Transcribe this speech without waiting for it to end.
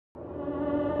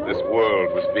this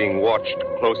world was being watched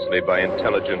closely by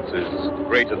intelligences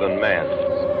greater than man's,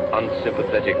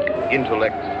 unsympathetic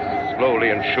intellects slowly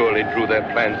and surely drew their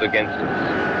plans against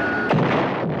us.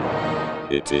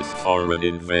 It is Foreign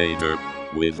Invader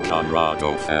with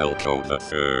Conrado Falco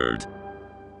III.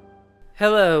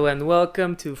 Hello and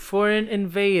welcome to Foreign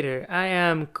Invader. I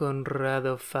am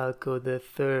Conrado Falco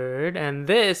III, and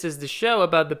this is the show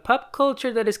about the pop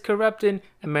culture that is corrupting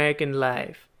American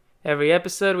life. Every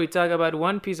episode we talk about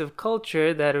one piece of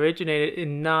culture that originated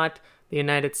in not the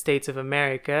United States of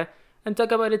America and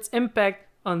talk about its impact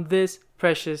on this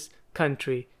precious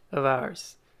country of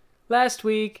ours. Last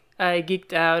week, I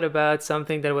geeked out about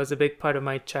something that was a big part of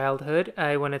my childhood.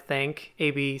 I want to thank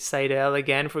A.B. Seidel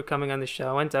again for coming on the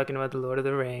show and talking about The Lord of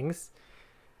the Rings.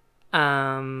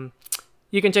 You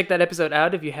can check that episode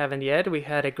out if you haven't yet. We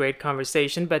had a great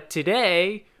conversation, but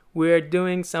today we're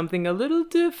doing something a little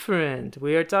different.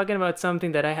 We are talking about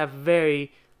something that I have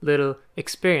very little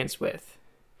experience with.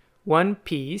 One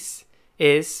Piece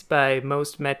is, by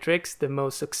most metrics, the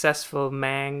most successful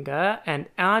manga and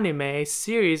anime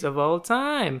series of all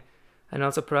time, and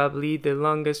also probably the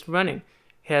longest running.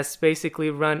 It has basically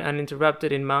run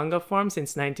uninterrupted in manga form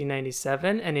since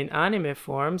 1997 and in anime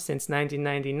form since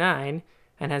 1999,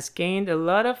 and has gained a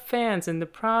lot of fans in the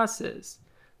process.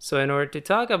 So in order to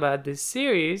talk about this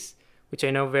series, which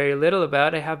I know very little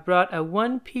about, I have brought a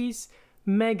One Piece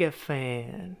mega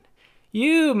fan.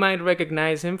 You might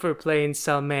recognize him for playing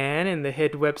Salman in the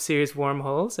hit web series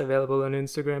Wormholes, available on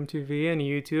Instagram TV and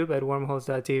YouTube at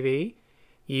wormholes.tv.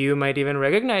 You might even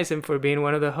recognize him for being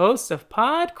one of the hosts of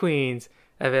Pod Queens,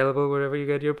 available wherever you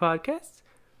get your podcasts.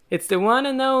 It's the one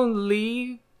and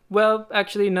only, well,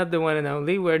 actually not the one and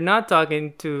only. We're not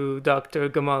talking to Dr.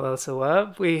 Gamal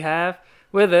El-Sawa. We have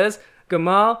with us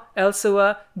Gamal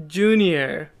El-Sawa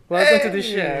Jr. Welcome to the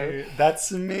show. That's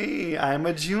me. I'm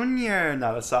a junior,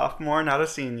 not a sophomore, not a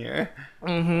senior.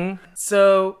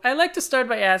 So I like to start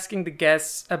by asking the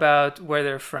guests about where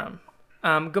they're from.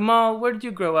 Gamal, where did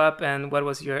you grow up and what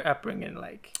was your upbringing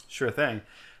like? Sure thing.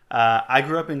 I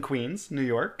grew up in Queens, New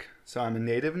York. So I'm a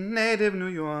native New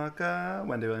Yorker.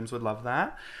 Wendy Williams would love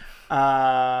that.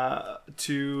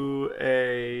 To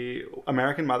a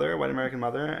American mother, white American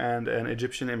mother, and an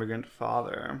Egyptian immigrant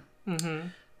father. Mm-hmm.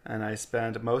 And I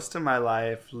spent most of my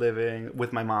life living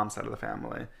with my mom's side of the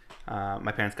family.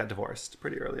 My parents got divorced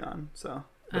pretty early on, so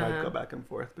I'd go back and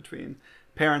forth between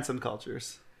parents and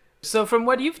cultures. So from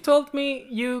what you've told me,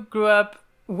 you grew up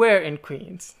where in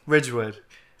Queens? Ridgewood,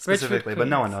 specifically, Ridgewood, but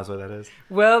no one knows what that is.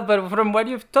 Well, but from what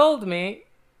you've told me,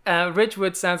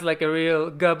 Ridgewood sounds like a real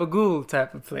gabagool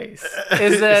type of place.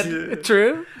 Is that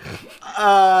true?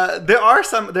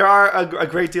 There are a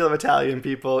great deal of Italian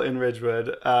people in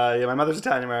Ridgewood. My mother's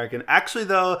Italian American. Actually,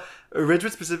 though,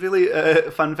 Ridgewood specifically,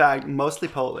 fun fact, mostly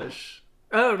Polish.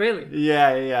 Oh, really?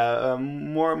 Yeah.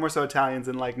 More so Italians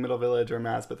in like Middle Village or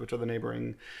Maspeth, which are the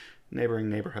neighboring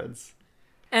neighborhoods.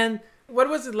 And what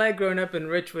was it like growing up in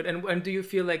Ridgewood? And do you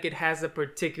feel like it has a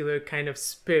particular kind of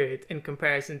spirit in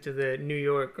comparison to the New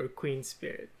York or Queens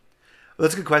spirit? Well,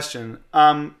 that's a good question.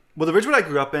 Well, the Ridgewood I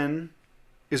grew up in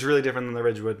is really different than the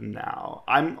Ridgewood now.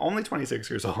 I'm only 26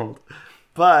 years old,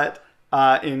 but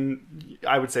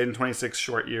I would say in 26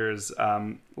 short years,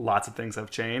 lots of things have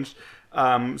changed.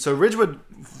 So Ridgewood,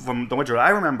 from the Ridgewood I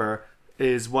remember,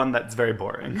 is one that's very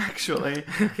boring, actually.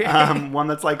 Okay. One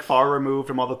that's like far removed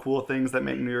from all the cool things that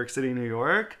make New York City, New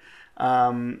York.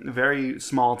 Very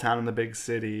small town in the big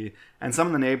city. And some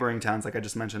of the neighboring towns, like I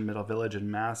just mentioned, Middle Village and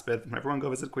Maspeth, everyone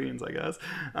go visit Queens, I guess,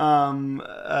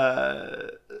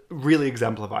 really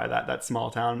exemplify that small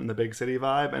town in the big city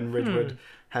vibe. And Ridgewood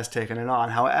has taken it on.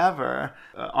 However,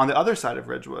 on the other side of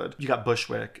Ridgewood, you got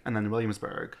Bushwick and then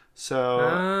Williamsburg. So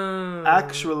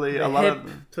actually a lot of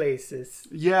places.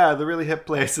 Yeah, the really hip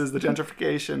places, the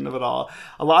gentrification of it all.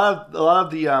 A lot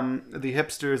of the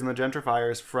hipsters and the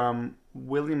gentrifiers from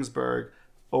Williamsburg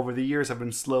over the years have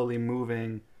been slowly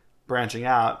branching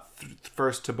out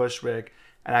first to Bushwick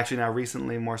and actually now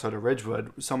recently more so to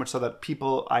Ridgewood, so much so that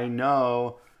people I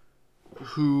know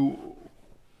who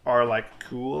are like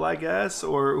cool, I guess,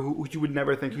 or who you would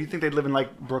never think. You think they'd live in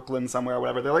like Brooklyn somewhere or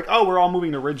whatever. They're like, oh, we're all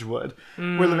moving to Ridgewood.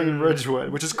 We're living in Ridgewood,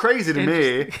 which is crazy to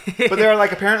me. But they're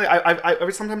like, apparently, I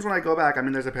sometimes when I go back, I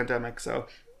mean, there's a pandemic, so.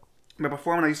 But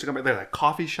before when I used to go back, there are like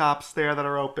coffee shops there that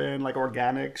are open, like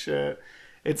organic shit.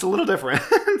 It's a little different.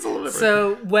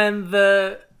 So when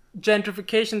the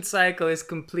gentrification cycle is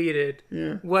completed,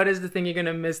 what is the thing you're going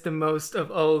to miss the most of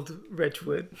old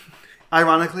Ridgewood?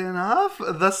 Ironically enough,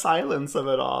 the silence of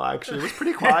it all, actually. It was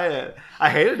pretty quiet. I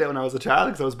hated it when I was a child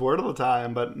because I was bored all the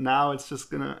time, but now it's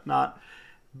just going to not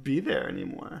be there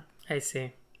anymore. I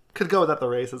see. Could go without the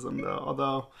racism though.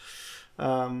 Although,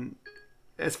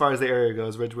 as far as the area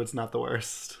goes, Ridgewood's not the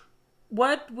worst.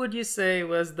 What would you say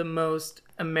was the most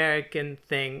American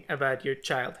thing about your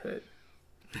childhood?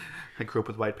 I grew up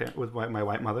with my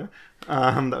white mother.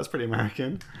 That was pretty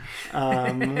American.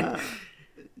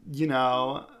 You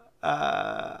know,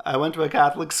 I went to a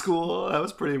Catholic school. That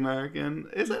was pretty American.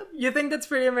 Is it? You think that's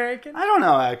pretty American? I don't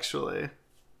know, actually.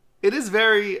 It is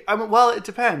very... well, it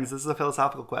depends. This is a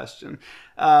philosophical question.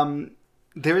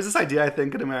 There is this idea, I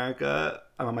think, in America,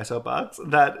 I'm on my soapbox,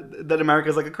 that America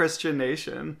is like a Christian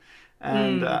nation.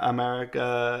 And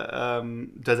America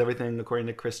does everything according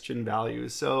to Christian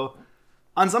values. So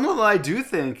on some level, I do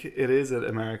think it is an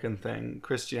American thing,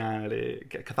 Christianity,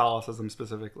 Catholicism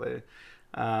specifically.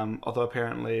 Although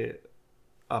apparently,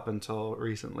 up until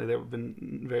recently, there have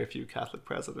been very few Catholic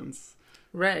presidents.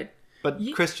 Right. But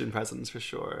Christian presidents for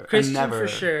sure. Christian for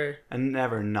sure. And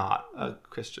never not a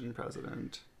Christian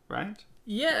president, right?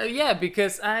 Yeah,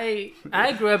 because I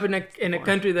grew up in a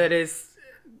country that is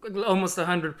almost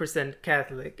 100%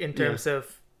 Catholic in terms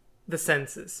of the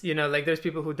census. You know, like there's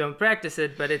people who don't practice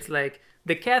it, but it's like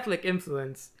the Catholic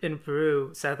influence in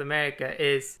Peru, South America,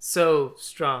 is so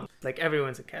strong. Like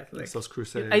everyone's a Catholic. It's those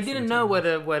crusades. I didn't know what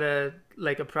a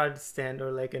like a Protestant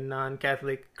or like a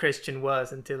non-Catholic Christian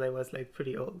was until I was like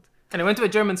pretty old. And I went to a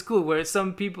German school where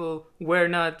some people were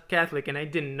not Catholic, and I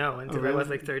didn't know until I was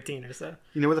like 13 or so.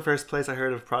 You know where the first place I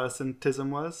heard of Protestantism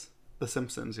was? The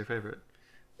Simpsons, your favorite.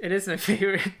 It is my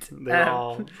favorite. They're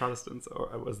all Protestants,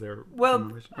 or was there?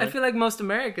 Well, I feel like most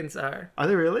Americans are. Are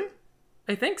they really?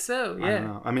 I think so. Yeah. I don't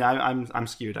know. I mean, I'm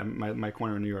skewed. My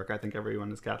corner in New York. I think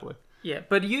everyone is Catholic. Yeah,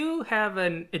 but you have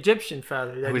an Egyptian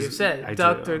father that you've said,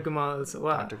 Dr. Gamal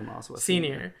El-Sawat, Dr. Gamal El-Sawat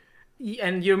Senior.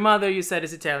 And your mother, you said,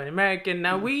 is Italian American.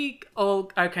 Now, we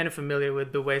all are kind of familiar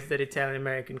with the ways that Italian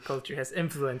American culture has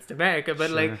influenced America. But,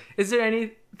 like, is there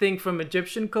anything from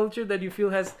Egyptian culture that you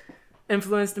feel has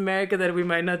influenced America that we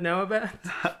might not know about?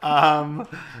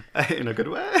 In a good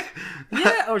way?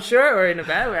 Yeah, or sure, or in a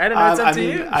bad way. I don't know. It's up to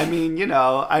you. I mean, you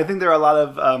know, I think there are a lot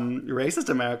of racist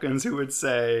Americans who would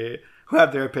say, who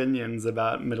have their opinions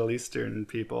about Middle Eastern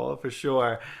people, for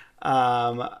sure.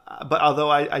 But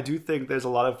although I do think there's a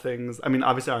lot of things, I mean,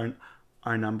 obviously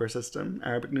our number system,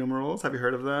 Arabic numerals, have you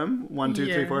heard of them? 1,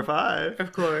 2, 3, 4, 5.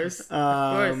 Of course. Of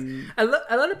course. A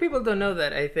lot of people don't know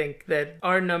that. I think that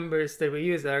our numbers that we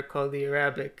use are called the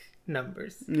Arabic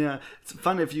numbers. Yeah. It's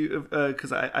fun if you,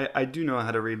 because I do know how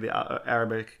to read the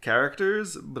Arabic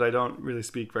characters, but I don't really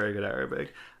speak very good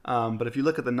Arabic. But if you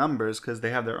look at the numbers, because they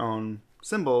have their own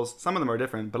symbols, some of them are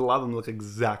different, but a lot of them look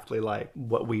exactly like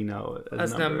what we know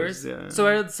as numbers. Yeah.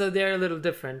 So they're a little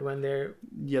different when they're...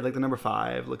 Yeah, like the number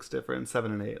 5 looks different.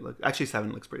 7 and 8 look... Actually,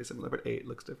 7 looks pretty similar, but 8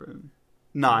 looks different.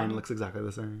 9 looks exactly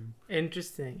the same.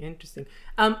 Interesting.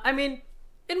 I mean,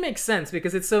 it makes sense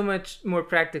because it's so much more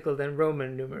practical than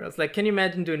Roman numerals. Like, can you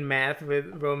imagine doing math with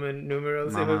Roman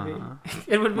numerals? It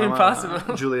would be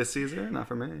impossible. Julius Caesar? Not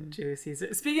for me. Julius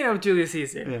Caesar. Speaking of Julius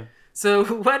Caesar. Yeah. So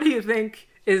what do you think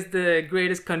is the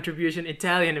greatest contribution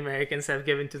Italian Americans have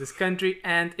given to this country,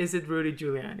 and is it Rudy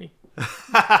Giuliani?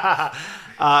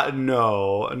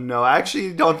 No. I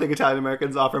actually don't think Italian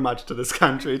Americans offer much to this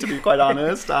country, to be quite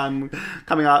honest. I'm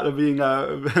coming out of being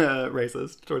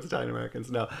racist towards Italian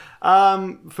Americans. No.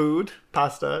 Food,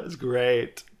 pasta is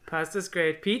great. Pasta's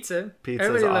great. Pizza.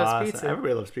 Everybody loves pizza.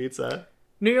 Everybody loves pizza.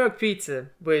 New York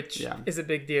pizza, which is a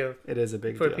big deal. It is a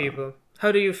big deal for people.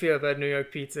 How do you feel about New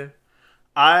York pizza?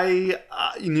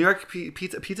 New York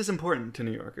pizza's important to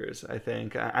New Yorkers, I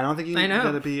think. I don't think you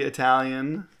got to be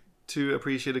Italian to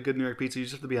appreciate a good New York pizza. You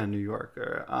just have to be a New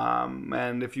Yorker.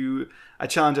 And I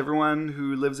challenge everyone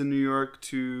who lives in New York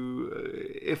to,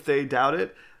 if they doubt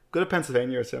it, go to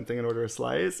Pennsylvania or something and order a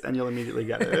slice, and you'll immediately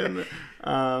get it.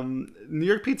 New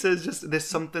York pizza is just, there's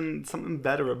something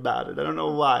better about it. I don't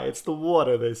know why. It's the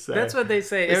water, they say. That's what they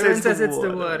say. Everyone says it's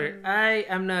the water. I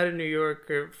am not a New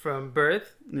Yorker from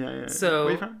birth. Yeah. So, where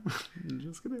are you from?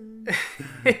 Just kidding.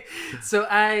 So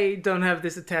I don't have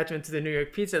this attachment to the New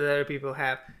York pizza that other people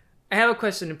have. I have a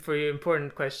question for you,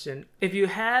 important question. If you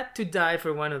had to die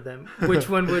for one of them, which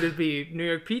one would it be? New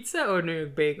York pizza or New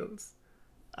York bagels?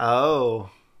 Oh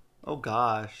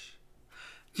gosh.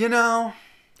 You know,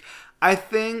 I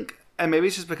think, and maybe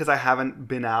it's just because I haven't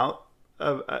been out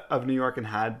of New York and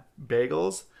had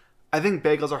bagels, I think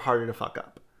bagels are harder to fuck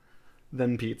up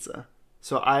than pizza.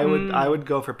 So I would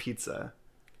go for pizza.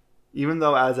 Even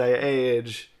though as I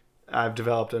age, I've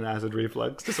developed an acid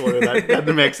reflux disorder that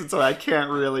makes it so I can't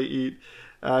really eat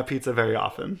pizza very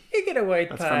often. You get a white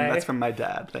pie. That's from my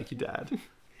dad. Thank you, Dad.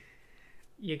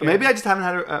 Maybe I just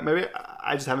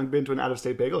haven't been to an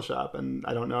out-of-state bagel shop, and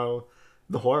I don't know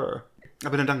The horror.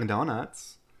 I've been to Dunkin'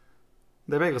 Donuts.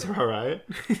 Their bagels are alright.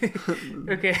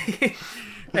 Okay.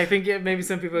 I think maybe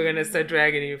some people are going to start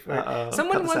dragging you for it.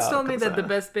 Someone once told me that the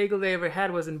best bagel they ever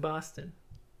had was in Boston.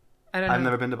 I don't know. I've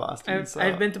never been to Boston.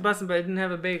 I've been to Boston, but I didn't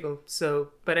have a bagel.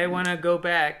 But I want to go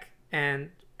back and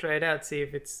try it out, see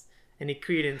if it's any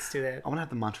credence to that. I want to have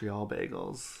the Montreal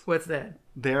bagels. What's that?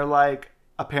 They're like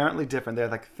apparently different. They're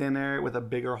like thinner with a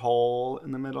bigger hole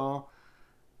in the middle.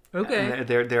 Okay. And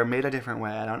they're made a different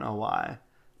way. I don't know why.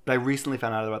 But I recently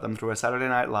found out about them through a Saturday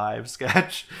Night Live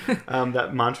sketch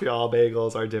that Montreal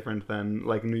bagels are different than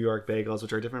like New York bagels,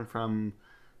 which are different from,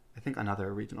 I think,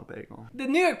 another regional bagel. The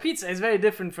New York pizza is very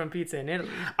different from pizza in Italy.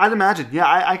 I'd imagine. Yeah,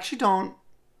 I actually don't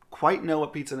quite know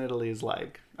what pizza in Italy is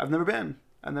like. I've never been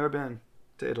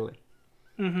to Italy.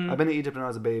 Mm-hmm. I've been to Egypt when I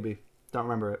was a baby. Don't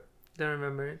remember it. Don't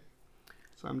remember it.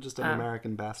 So I'm just an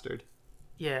American bastard.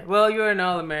 Yeah, well, you're an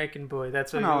all-American boy.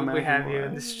 That's why we have you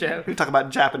in this show. We talk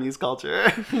about Japanese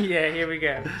culture. Yeah, here we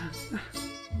go.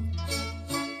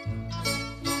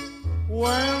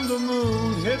 When the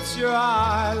moon hits your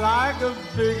eye like a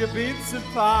big pizza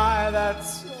pie,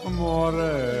 that's amore.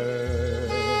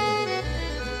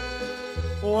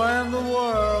 When the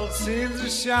world seems to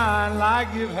shine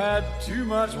like you've had too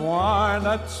much wine,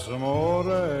 that's amore.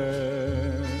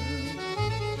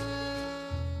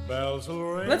 Bells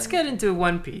will ring. Let's get into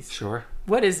One Piece. Sure.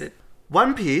 What is it?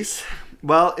 One Piece,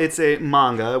 well, it's a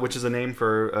manga, which is a name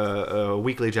for a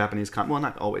weekly Japanese comic. Well,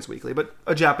 not always weekly, but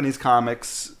a Japanese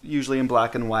comics, usually in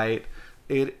black and white.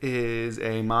 It is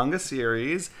a manga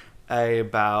series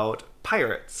about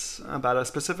pirates, about a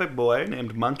specific boy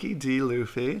named Monkey D.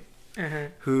 Luffy,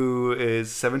 who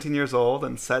is 17 years old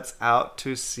and sets out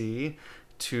to sea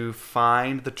to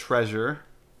find the treasure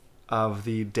of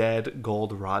the dead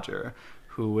Gold Roger,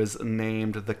 who was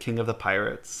named the King of the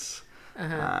Pirates.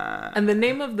 And the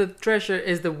name of the treasure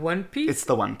is the One Piece? It's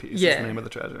the One Piece. Yeah. It's the name of the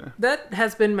treasure. That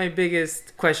has been my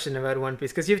biggest question about One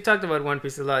Piece, because you've talked about One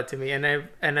Piece a lot to me, and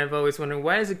I've always wondered,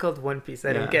 why is it called One Piece?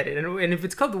 I don't get it. And if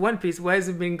it's called One Piece, why has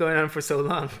it been going on for so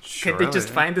long? Can't they just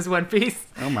find this One Piece?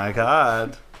 Oh my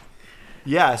god.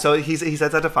 Yeah, so he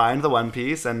sets out to find the One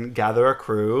Piece and gather a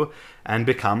crew and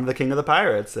become the King of the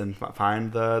Pirates and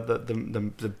find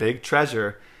the big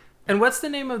treasure. And what's the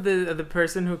name of the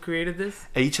person who created this?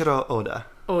 Eiichiro Oda.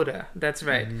 Oda, that's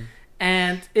right.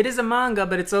 And it is a manga,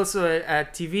 but it's also a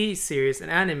TV series, an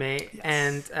anime. Yes.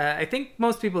 And I think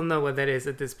most people know what that is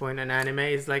at this point. An anime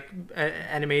is like an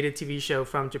animated TV show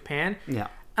from Japan. Yeah.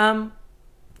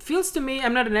 Feels to me,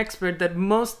 I'm not an expert, that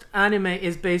most anime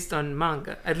is based on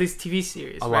manga, at least TV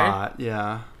series, right? A lot,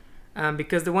 yeah.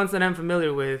 Because the ones that I'm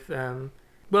familiar with,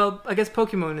 well, I guess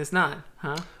Pokemon is not,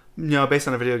 huh? No, based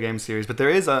on a video game series, but there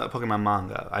is a Pokemon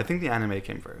manga. I think the anime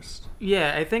came first.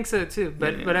 Yeah, I think so too.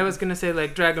 But I was gonna say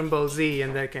like Dragon Ball Z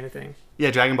and that kind of thing.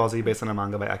 Yeah, Dragon Ball Z based on a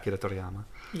manga by Akira Toriyama.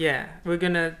 Yeah, we're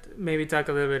gonna maybe talk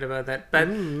a little bit about that. But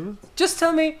just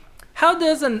tell me, how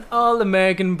does an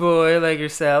all-American boy like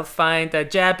yourself find a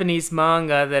Japanese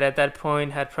manga that at that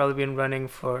point had probably been running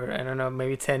for, I don't know,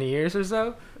 maybe 10 years or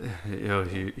so?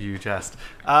 You jest.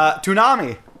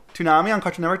 Toonami on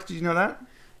Cartoon Network. Did you know that?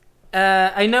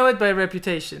 I know it by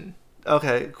reputation.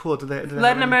 Okay, cool. Did they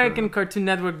Latin American Cartoon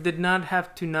Network did not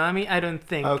have Toonami, I don't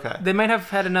think. Okay. They might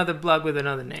have had another blog with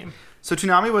another name. So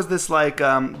Toonami was this like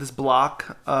this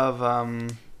block of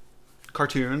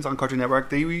cartoons on Cartoon Network.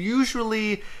 They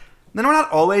were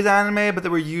not always anime, but they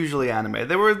were usually anime.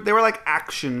 They were like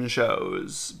action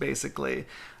shows basically.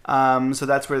 So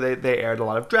that's where they aired a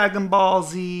lot of Dragon Ball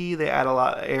Z. They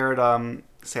aired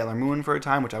Sailor Moon for a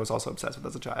time, which I was also obsessed with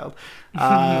as a child.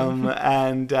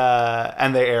 And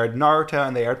they aired Naruto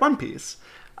and they aired One Piece.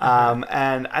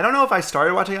 And I don't know if I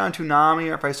started watching it on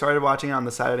Toonami or if I started watching it on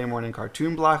the Saturday morning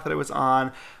cartoon block that it was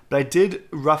on, but I did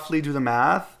roughly do the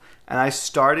math, and I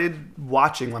started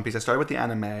watching One Piece. I started with the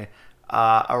anime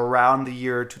around the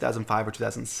year 2005 or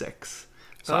 2006.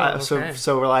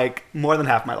 So we're like more than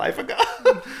half my life ago.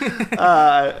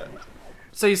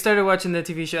 So you started watching the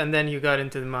TV show and then you got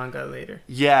into the manga later.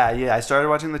 Yeah. I started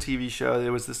watching the TV show.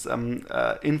 There was this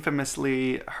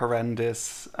infamously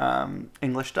horrendous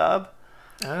English dub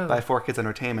by 4Kids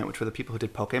Entertainment, which were the people who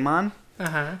did Pokemon.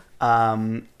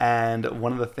 And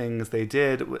one of the things they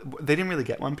did, they didn't really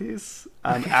get One Piece.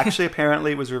 Actually,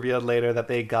 apparently it was revealed later that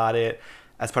they got it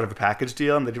as part of a package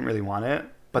deal and they didn't really want it,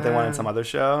 but they wanted some other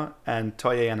show. And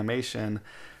Toei Animation,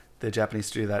 the Japanese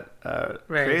studio that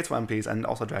creates One Piece and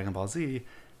also Dragon Ball Z,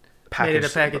 packaged a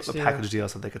package deal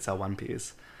so they could sell One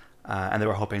Piece. And they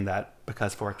were hoping that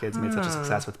because 4Kids made such a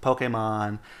success with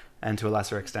Pokemon and to a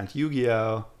lesser extent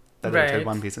Yu-Gi-Oh! That they would turn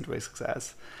One Piece into a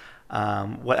success.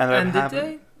 What ended up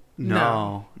happening?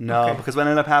 No, Okay. because what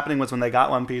ended up happening was when they got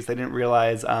One Piece, they didn't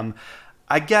realize,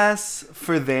 I guess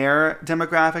for their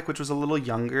demographic, which was a little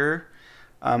younger,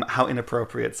 how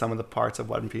inappropriate some of the parts of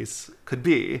One Piece could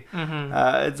be.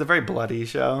 It's a very bloody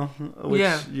show, which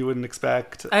you wouldn't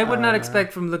expect. I would not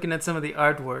expect from looking at some of the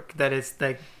artwork that is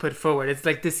like put forward. It's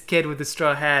like this kid with a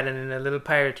straw hat and in a little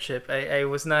pirate ship. I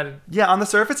was not. Yeah, on the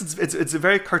surface, it's a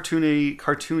very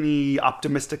cartoony,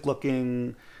 optimistic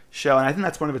looking show, and I think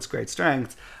that's one of its great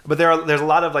strengths. But there's a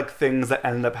lot of like things that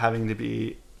ended up having to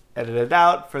be edited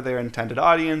out for their intended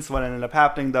audience. What ended up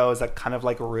happening though is that kind of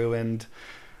like ruined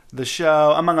the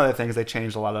show. Among other things, they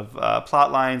changed a lot of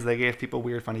plot lines. They gave people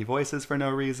weird, funny voices for no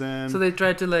reason. So they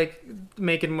tried to like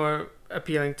make it more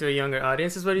appealing to a younger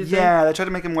audience, is what you think? Yeah, they tried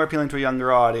to make it more appealing to a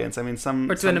younger audience. I mean,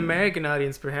 an American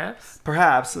audience, perhaps?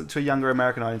 Perhaps to a younger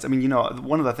American audience. I mean,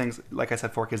 one of the things, like I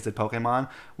said, 4Kids did Pokemon.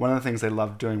 One of the things they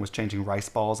loved doing was changing rice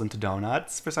balls into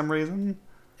donuts for some reason.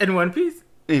 In One Piece?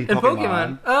 In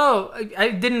Pokemon. Oh,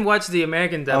 I didn't watch the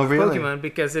American dub of really? Pokemon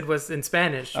because it was in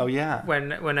Spanish. Oh, yeah.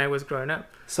 When I was growing up.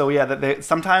 So yeah,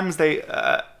 sometimes they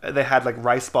had like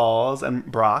rice balls, and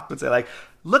Brock would say like,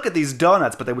 "Look at these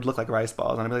donuts," but they would look like rice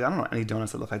balls, and I'd be like, "I don't know any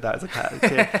donuts that look like that." As a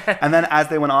kid. And then as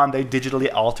they went on, they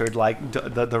digitally altered like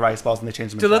the rice balls, and they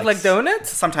changed them to look like donuts.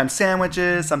 Sometimes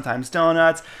sandwiches, sometimes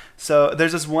donuts. So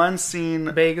there's this one scene,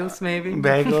 bagels maybe,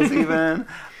 bagels even.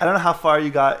 I don't know how far you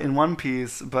got in One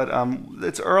Piece, but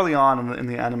it's early on in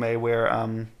the anime where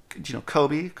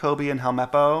Kobe and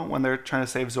Helmeppo, when they're trying to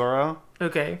save Zoro.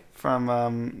 Okay.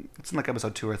 From it's in like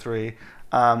episode 2 or 3.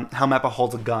 Helmeppo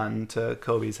holds a gun to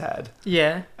Kobe's head.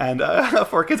 Yeah. And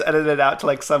 4Kids edited it out to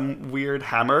like some weird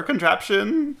hammer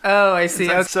contraption. Oh, I see.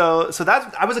 Okay. So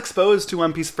that I was exposed to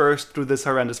One Piece first through this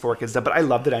horrendous 4Kids dub, but I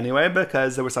loved it anyway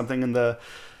because there was something in the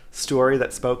story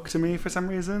that spoke to me for some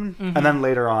reason. Mm-hmm. And then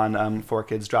later on,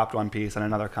 4Kids dropped One Piece, and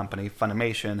another company,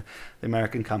 Funimation, the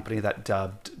American company that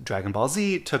dubbed Dragon Ball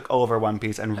Z, took over One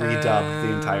Piece and redubbed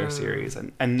the entire series,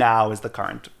 and now is the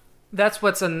current. That's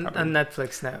what's on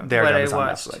Netflix now. Their what dub I is on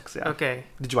watched. Netflix, yeah. Okay.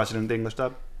 Did you watch it in the English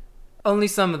dub? Only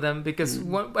some of them, because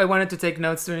I wanted to take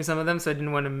notes during some of them, so I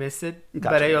didn't want to miss it.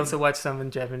 Gotcha. But I also watched some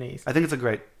in Japanese. I think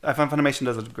it's I find Funimation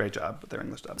does a great job with their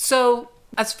English dub. So,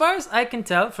 as far as I can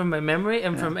tell from my memory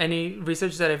and from any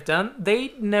research that I've done,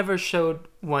 they never showed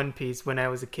One Piece when I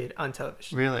was a kid on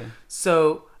television. Really?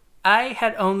 So, I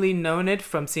had only known it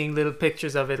from seeing little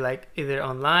pictures of it, like either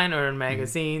online or in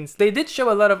magazines. They did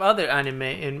show a lot of other anime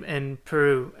in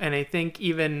Peru, and I think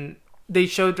even they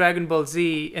showed Dragon Ball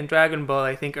Z and Dragon Ball,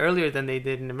 I think, earlier than they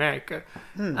did in America.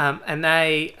 And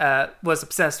I was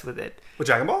obsessed with it. With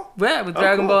Dragon Ball? Yeah, with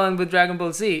Dragon Ball and with Dragon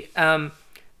Ball Z.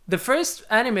 The first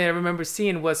anime I remember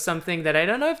seeing was something that I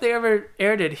don't know if they ever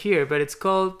aired it here, but it's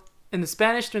called, in the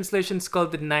Spanish translation, it's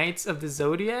called The Knights of the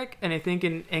Zodiac, and I think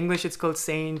in English it's called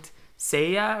Saint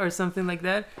Seiya or something like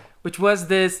that, which was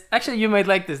this, actually you might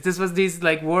like this was these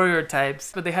like warrior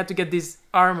types, but they had to get these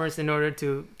armors in order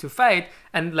to fight,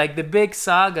 and like the big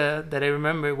saga that I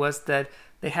remember was that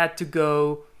they had to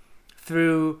go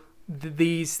through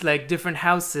these like different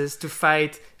houses to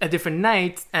fight a different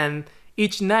knight, and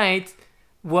each knight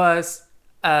was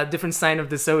a different sign of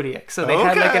the zodiac, so they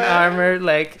had like an armor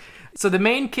like. So the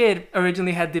main kid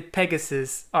originally had the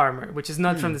Pegasus armor, which is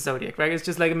not from the zodiac, right? It's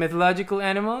just like mythological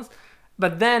animals.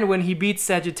 But then when he beats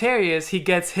Sagittarius, he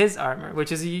gets his armor,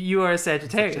 which is you are a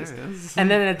Sagittarius.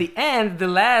 And then at the end, the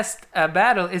last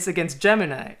battle is against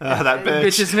Gemini, that bitch.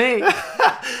 which is me.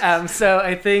 So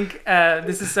I think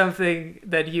this is something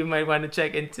that you might want to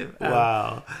check into.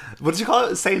 Wow. What did you call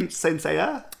it? Saint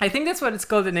Seiya? I think that's what it's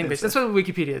called in English. That's what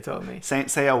Wikipedia told me. Saint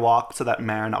Seiya walked so that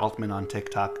Marin Altman on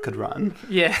TikTok could run.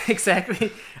 Yeah,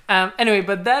 exactly. Anyway,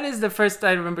 but that is the first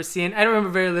I remember seeing. I remember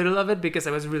very little of it because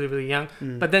I was really, really young.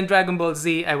 But then Dragon Ball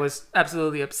Z, I was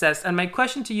absolutely obsessed. And my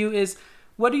question to you is,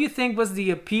 what do you think was the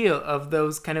appeal of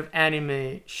those kind of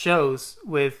anime shows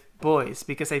with boys?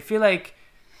 Because I feel like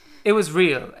it was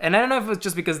real. And I don't know if it was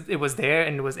just because it was there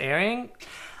and it was airing.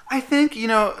 I think,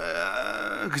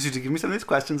 because you did give me some of these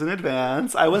questions in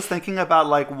advance, I was thinking about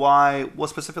like why, well,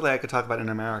 specifically I could talk about in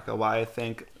America, why I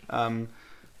think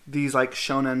these like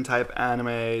shonen type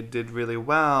anime did really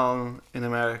well in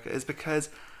America is because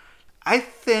I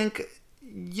think,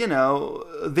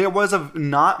 there was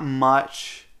not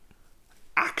much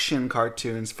action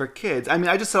cartoons for kids. I mean,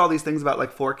 I just said all these things about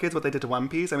like 4Kids, what they did to One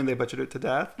Piece. I mean, they butchered it to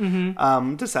death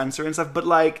to censor and stuff. But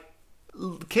like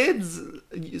kids,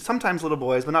 sometimes little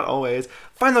boys, but not always,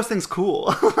 find those things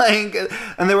cool.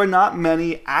 And there were not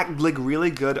many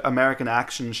really good American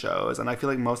action shows. And I feel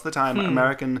like most of the time,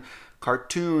 American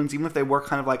cartoons, even if they were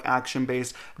kind of like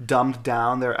action-based, dumbed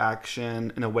down their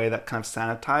action in a way that kind of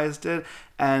sanitized it.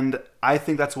 And I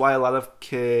think that's why a lot of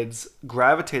kids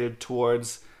gravitated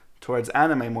towards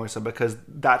anime more so, because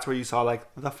that's where you saw like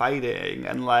the fighting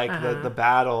and like the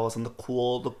battles and the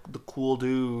cool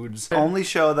dudes. The only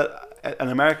show an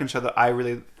American show that I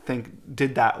really think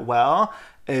did that well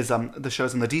is the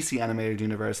shows in the DC animated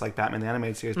universe, like Batman the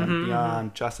Animated Series, Batman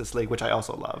Beyond, Justice League, which I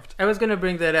also loved. I was going to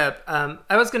bring that up.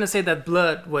 I was going to say that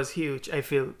blood was huge, I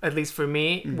feel, at least for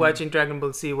me. Watching Dragon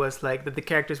Ball Z was like that the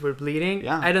characters were bleeding.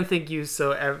 Yeah. I don't think you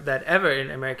saw that ever in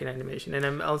American animation. And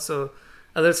I'm also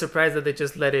a little surprised that they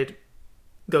just let it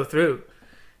go through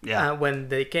when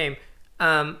they came.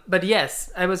 But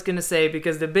yes, I was going to say,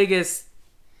 because the biggest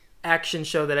action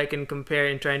show that I can compare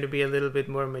in trying to be a little bit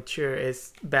more mature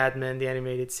is Batman the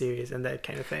Animated Series and that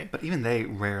kind of thing. But even they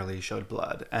rarely showed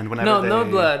blood, and whenever no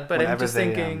blood. But I'm just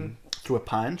they, thinking threw a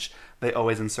punch, they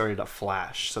always inserted a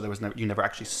flash, so there was you never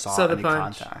actually saw any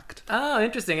punch. Contact. Oh,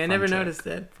 interesting! I never noticed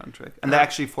that. Fun trick. And they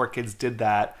actually, 4Kids did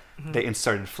that. They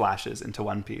inserted flashes into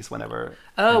One Piece whenever.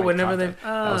 That was one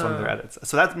of their edits.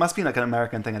 So that must be like an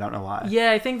American thing. I don't know why. Yeah,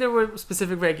 I think there were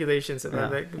specific regulations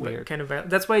about like kind of.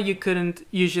 That's why you couldn't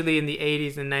usually in the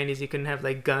 80s and 90s you couldn't have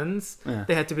like guns. Yeah.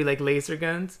 They had to be like laser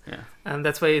guns. Yeah.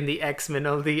 That's why in the X-Men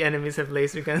all the enemies have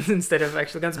laser guns instead of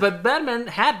actual guns. But Batman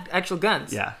had actual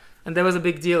guns. Yeah. And that was a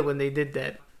big deal when they did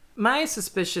that. My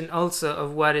suspicion also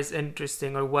of what is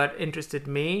interesting or what interested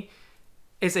me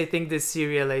is, I think, the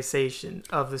serialization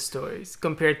of the stories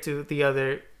compared to the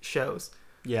other shows.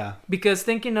 Yeah. Because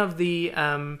thinking of the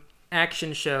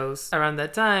action shows around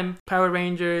that time, Power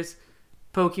Rangers,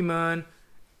 Pokemon,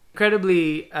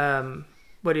 incredibly,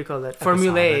 what do you call that?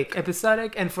 Formulaic.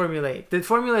 Episodic and formulaic. The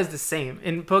formula is the same.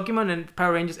 In Pokemon and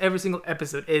Power Rangers, every single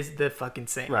episode is the fucking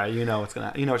same. Right, you know what you're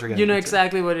getting You know into.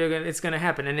 exactly what it's gonna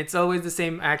happen. And it's always the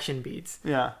same action beats.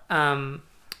 Yeah.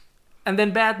 And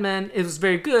then Batman, it was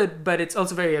very good, but it's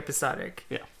also very episodic.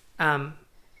 Yeah.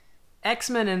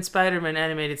 X-Men and Spider-Man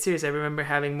animated series, I remember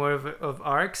having more of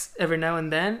arcs every now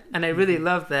and then, and I really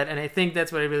loved that. And I think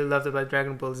that's what I really loved about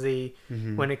Dragon Ball Z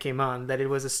when it came on, that it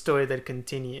was a story that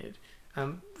continued.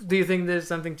 Do you think there's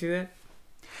something to that?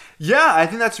 Yeah, I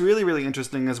think that's really, really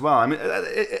interesting as well. I mean,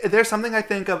 there's something I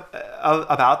think of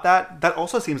about that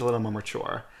also seems a little more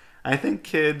mature. I think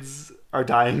kids are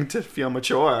dying to feel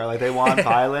mature. Like, they want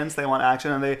violence, they want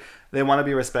action, and they want to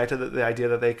be respected. The idea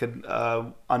that they could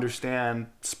understand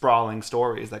sprawling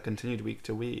stories that continued week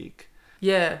to week.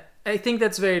 Yeah, I think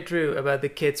that's very true about the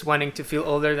kids wanting to feel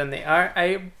older than they are.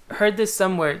 I heard this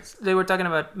somewhere. They were talking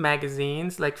about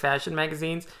magazines, like fashion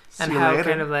magazines, and how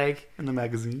kind of like in the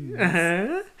magazines.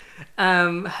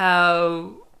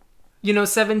 How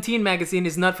 17 magazine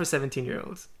is not for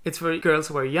 17-year-olds. It's for girls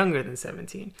who are younger than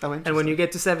 17. Oh, interesting. And when you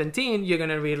get to 17, you're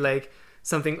gonna read like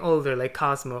something older, like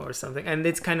Cosmo or something, and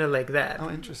it's kind of like that.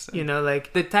 Oh, interesting.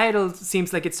 Like the title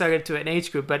seems like it's targeted to an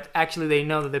age group, but actually they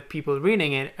know that the people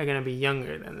reading it are gonna be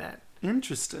younger than that.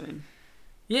 Interesting.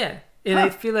 Yeah, and I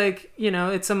feel like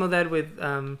it's some of that with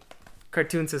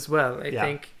cartoons as well. I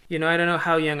think I don't know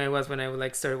how young I was when I would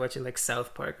like started watching like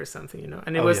South Park or something,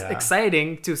 and it was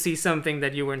exciting to see something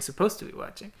that you weren't supposed to be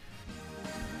watching.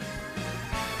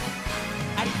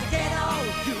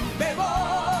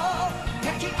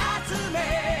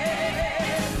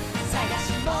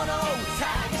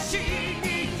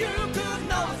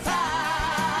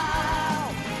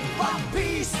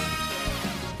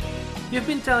 You've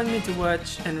been telling me to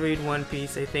watch and read One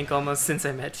Piece, I think, almost since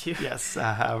I met you. Yes,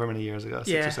 however many years ago,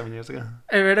 6 or 7 years ago.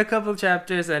 I read a couple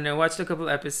chapters and I watched a couple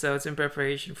episodes in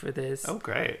preparation for this. Oh,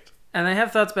 great. And I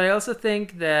have thoughts, but I also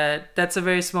think that that's a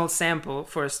very small sample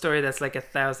for a story that's like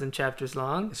 1,000 chapters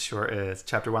long. It sure is.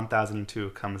 Chapter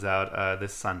 1002 comes out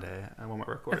this Sunday when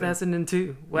we're recording.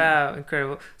 1002. Wow,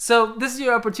 incredible. So this is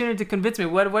your opportunity to convince me.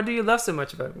 What do you love so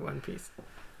much about One Piece?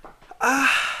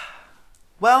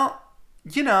 Well,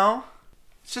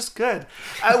 it's just good.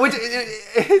 Which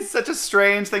is such a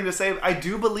strange thing to say. I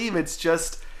do believe it's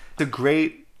just a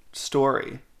great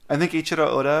story. I think Ichiro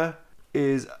Oda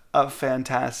is a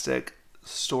fantastic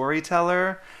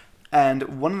storyteller.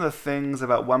 And one of the things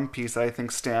about One Piece that I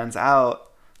think stands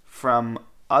out from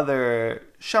other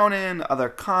shonen, other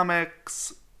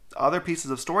comics, other pieces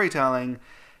of storytelling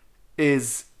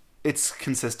is its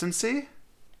consistency.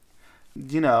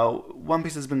 One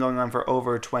Piece has been going on for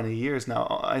over 20 years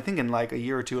now. I think in like a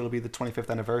year or two it'll be the 25th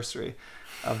anniversary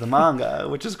of the manga,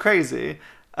 which is crazy.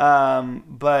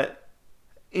 But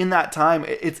in that time,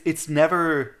 it's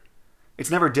never it's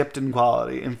never dipped in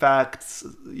quality. In fact,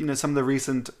 some of the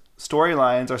recent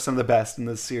storylines are some of the best in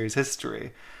the series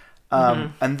history.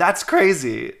 And that's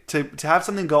crazy to have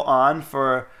something go on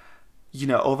for,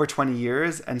 over 20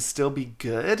 years and still be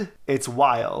good. It's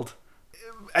wild.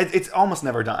 It's almost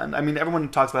never done. I mean, everyone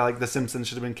talks about like The Simpsons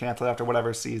should have been canceled after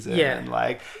whatever season, and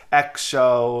like X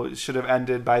show should have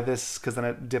ended by this because then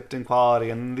it dipped in quality,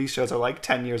 and these shows are like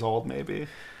 10 years old maybe.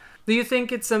 Do you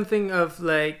think it's something of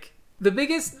like the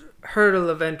biggest hurdle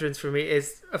of entrance for me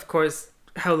is, of course,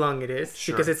 how long it is,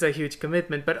 because it's a huge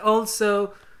commitment, but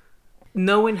also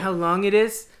knowing how long it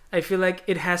is, I feel like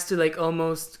it has to like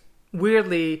almost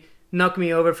weirdly knock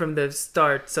me over from the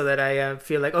start so that I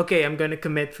feel like, okay, I'm going to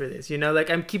commit for this, like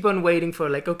I'm keep on waiting for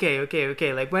like, okay,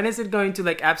 like when is it going to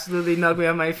like absolutely knock me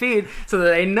on my feet so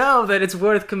that I know that it's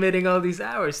worth committing all these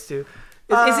hours to?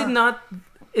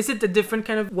 Is it a different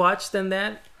kind of watch than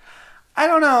that? I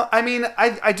don't know. I mean,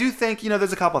 I do think,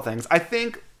 there's a couple of things. I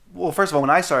think, well, first of all, when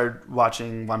I started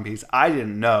watching One Piece, I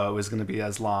didn't know it was going to be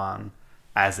as long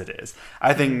as it is.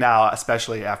 I think now,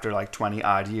 especially after like 20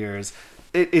 odd years,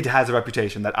 it has a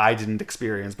reputation that I didn't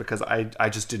experience because I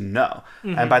just didn't know.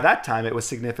 And by that time, it was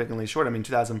significantly short. I mean,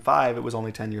 2005, it was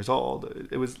only 10 years old.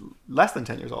 It was less than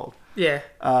 10 years old. Yeah.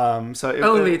 So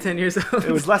only 10 years old.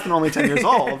 It was less than only 10 years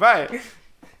old, right.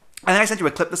 And I sent you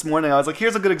a clip this morning. I was like,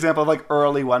 here's a good example of like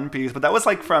early One Piece, but that was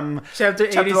like from chapter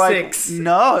 86.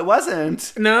 No, it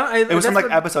wasn't. No, it was from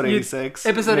like episode 86.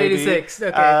 Episode maybe. 86.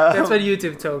 Okay, that's what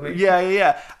YouTube told me.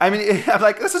 Yeah. I mean, I'm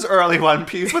like, this is early One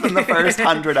Piece within the first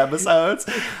 100 episodes.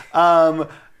 I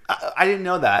didn't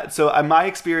know that, so my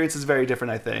experience is very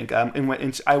different. I think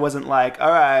I wasn't like,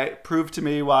 all right, prove to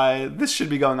me why this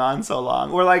should be going on so long,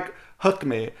 or like hook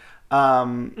me.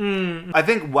 I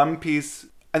think One Piece.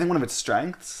 I think one of its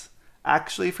strengths,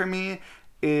 actually, for me,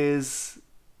 is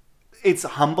its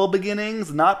humble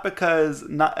beginnings. Not because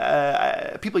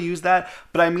people use that,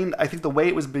 but I mean, I think the way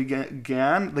it was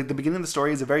began, like the beginning of the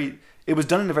story, it was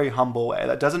done in a very humble way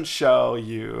that doesn't show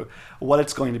you what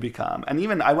it's going to become. And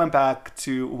even I went back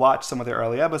to watch some of the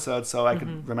early episodes so I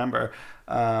could remember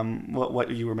what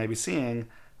you were maybe seeing,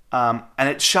 and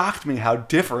it shocked me how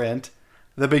different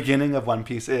the beginning of One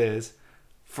Piece is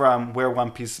from where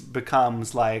One Piece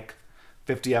becomes like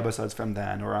 50 episodes from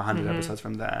then, or 100 episodes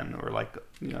from then, or like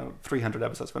 300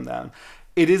 episodes from then.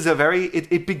 It is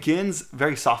it begins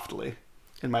very softly,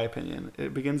 in my opinion.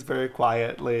 It begins very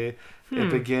quietly. It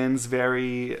begins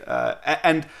very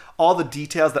and all the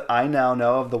details that I now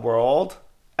know of the world,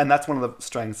 and that's one of the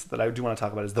strengths that I do want to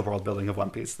talk about, is the world building of One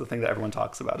Piece. The thing that everyone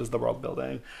talks about is the world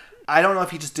building. I don't know if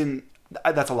he just didn't.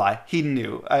 That's a lie. He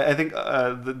knew. I think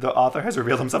the author has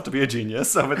revealed himself to be a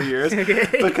genius over the years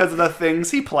because of the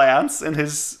things he plants in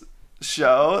his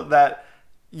show that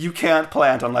you can't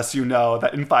plant unless you know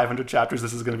that in 500 chapters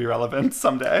this is going to be relevant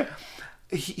someday.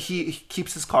 He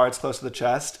keeps his cards close to the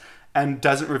chest and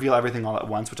doesn't reveal everything all at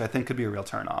once, which I think could be a real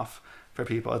turnoff for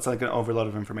people. It's like an overload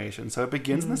of information. So it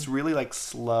begins in this really like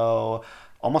slow,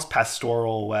 almost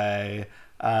pastoral way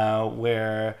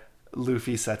where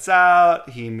Luffy sets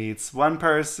out, he meets one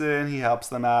person, he helps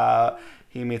them out,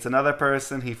 he meets another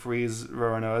person, he frees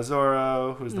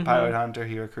Roronoa, who's the pirate hunter,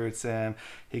 he recruits him,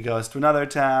 he goes to another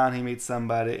town, he meets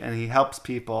somebody, and he helps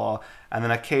people, and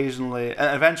then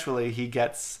eventually he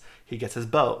gets his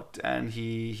boat, and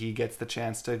he gets the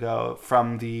chance to go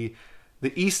from the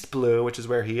East Blue, which is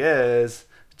where he is,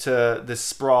 to this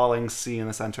sprawling sea in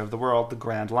the center of the world, the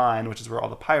Grand Line, which is where all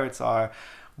the pirates are,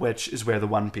 which is where the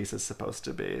One Piece is supposed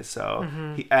to be. So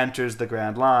he enters the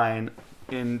Grand Line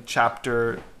in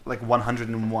chapter like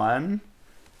 101.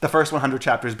 The first 100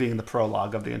 chapters being the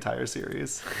prologue of the entire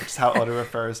series, which is how Oda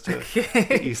refers to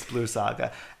the East Blue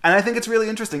Saga. And I think it's really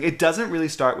interesting. It doesn't really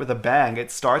start with a bang.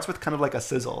 It starts with kind of like a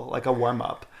sizzle, like a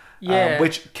warm-up,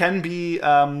 which can be,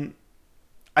 I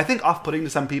think, off-putting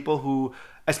to some people who,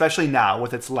 especially now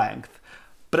with its length.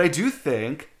 But I do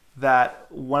think that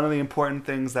one of the important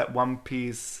things that One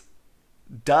Piece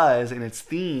does in its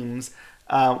themes,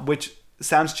 which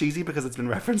sounds cheesy because it's been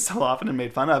referenced so often and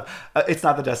made fun of, it's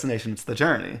not the destination, it's the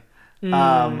journey.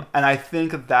 And I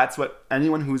think that's what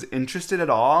anyone who's interested at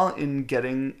all in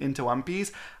getting into One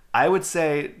Piece, I would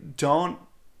say don't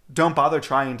bother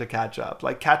trying to catch up.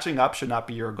 Like, catching up should not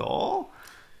be your goal.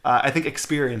 I think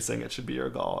experiencing it should be your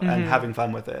goal, and having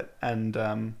fun with it,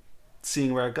 and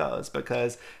seeing where it goes,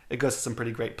 because it goes to some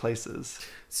pretty great places.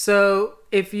 So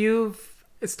if you've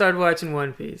started watching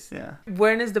One Piece,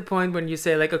 when is the point when you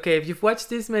say like, okay, if you've watched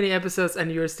this many episodes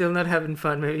and you're still not having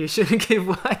fun, maybe you shouldn't keep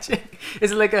watching?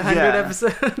 Is it like 100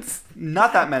 episodes?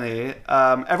 Not that many.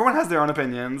 Everyone has their own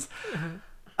opinions.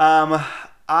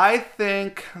 I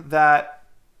think that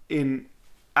in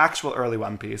actual early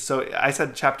One Piece. So I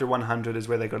said chapter 100 is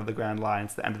where they go to the Grand Line.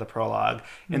 It's the end of the prologue.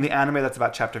 In the anime, that's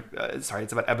about it's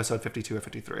about episode 52 or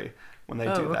 53 when they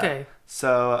do that. Okay.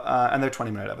 So, and they're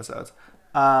 20-minute episodes.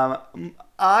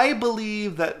 I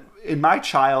believe that in my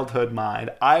childhood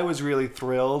mind, I was really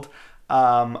thrilled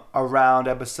around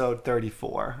episode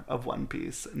 34 of One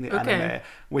Piece in the anime,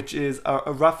 which is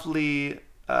a roughly...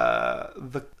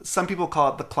 some people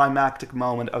call it the climactic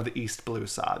moment of the East Blue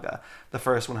Saga. The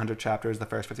first 100 chapters, the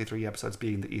first 53 episodes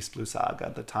being the East Blue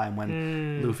Saga, the time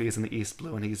when Luffy is in the East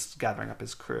Blue and he's gathering up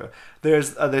his crew.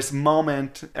 There's this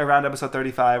moment around episode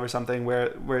 35 or something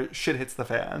where shit hits the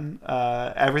fan.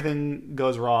 Everything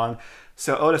goes wrong.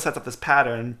 So Oda sets up this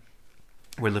pattern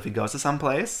where Luffy goes to some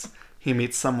place, he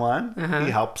meets someone,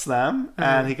 he helps them,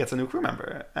 and he gets a new crew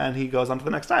member. And he goes on to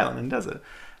the next island and does it.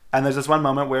 And there's this one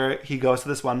moment where he goes to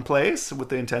this one place with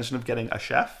the intention of getting a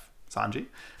chef, Sanji.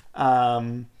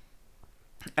 And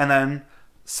then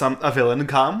a villain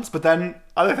comes, but then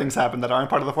other things happen that aren't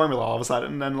part of the formula all of a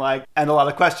sudden. And a lot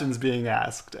of questions being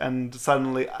asked. And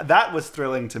suddenly, that was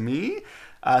thrilling to me.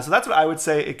 So that's what I would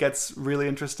say. It gets really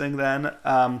interesting then.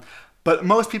 But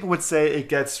most people would say it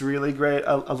gets really great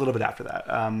a little bit after that.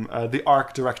 The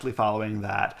arc directly following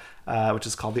that, which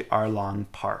is called the Arlong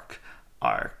Park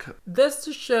arc. Does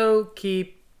the show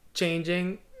keep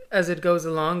changing as it goes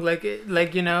along?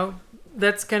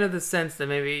 That's kind of the sense that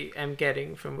maybe I'm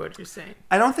getting from what you're saying.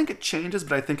 I don't think it changes,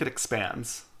 but I think it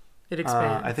expands. It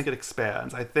expands. I think it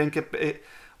expands. I think it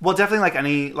well,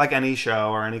 definitely like any show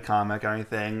or any comic or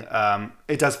anything,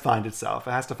 it does find itself.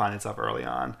 It has to find itself early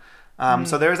on.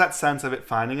 So there's that sense of it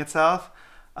finding itself.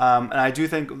 And I do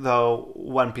think, though,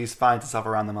 One Piece finds itself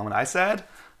around the moment I said.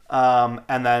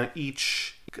 And then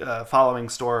each following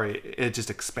story, it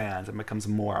just expands and becomes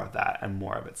more of that and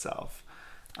more of itself.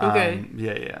 Okay.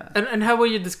 Yeah. And how would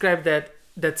you describe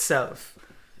that self?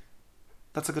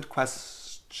 That's a good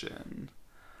question.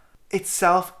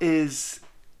 Itself is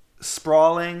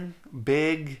sprawling,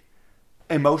 big,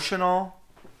 emotional,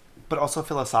 but also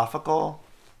philosophical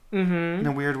in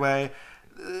a weird way.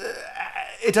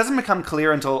 It doesn't become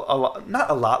clear until not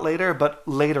a lot later, but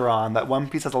later on, that One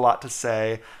Piece has a lot to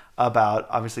say about,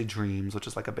 obviously, dreams, which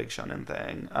is like a big shonen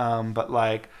thing. But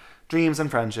like dreams and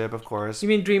friendship, of course. You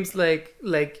mean dreams like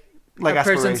a aspirations?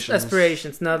 Person's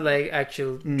aspirations, not like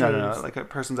actual dreams. No, like a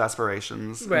person's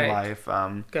aspirations in life.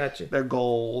 Gotcha. Their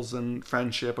goals and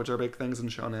friendship, which are big things in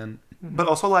shonen. But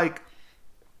also like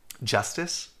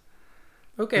justice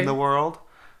in the world.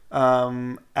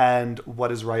 And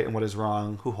what is right and what is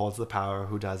wrong, who holds the power,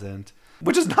 who doesn't.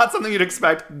 Which is not something you'd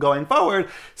expect going forward,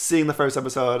 seeing the first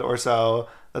episode or so,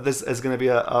 that this is going to be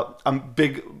a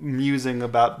big musing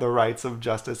about the rights of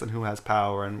justice and who has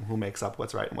power and who makes up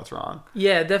what's right and what's wrong.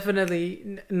 Yeah,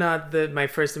 definitely not my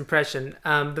first impression.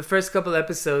 The first couple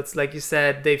episodes, like you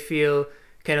said, they feel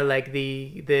kind of like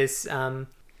this kind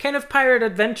of pirate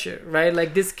adventure, right?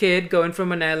 Like this kid going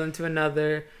from an island to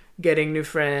another, getting new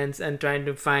friends and trying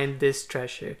to find this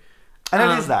treasure. And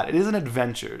it is that. It is an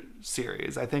adventure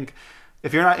series. I think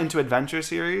if you're not into adventure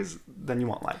series, then you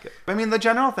won't like it. I mean, the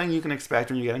general thing you can expect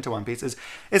when you get into One Piece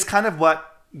is kind of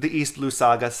what the East Blue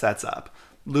Saga sets up.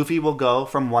 Luffy will go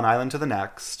from one island to the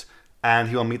next, and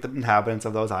he will meet the inhabitants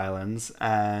of those islands,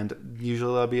 and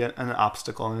usually there'll be an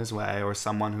obstacle in his way or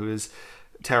someone who is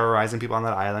terrorizing people on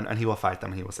that island, and he will fight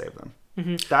them and he will save them.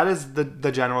 That is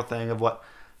the general thing of what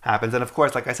happens. And of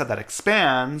course, like I said, that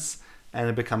expands and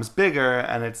it becomes bigger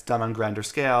and it's done on grander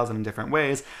scales and in different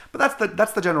ways. But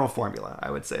that's the general formula,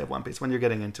 I would say, of One Piece when you're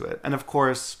getting into it. And of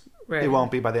course, it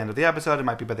won't be by the end of the episode. It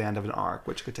might be by the end of an arc,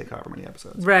 which could take however many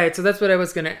episodes. Right. So that's what I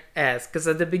was going to ask. Because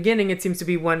at the beginning, it seems to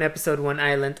be one episode, one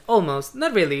island. Almost.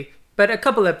 Not really. But a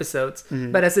couple episodes.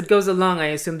 But as it goes along, I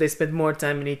assume they spend more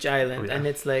time in each island. And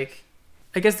it's like...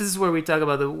 I guess this is where we talk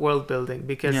about the world building.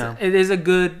 Because it is a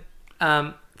good...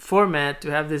 format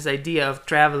to have this idea of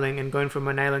traveling and going from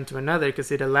one island to another,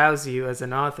 because it allows you as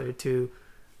an author to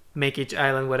make each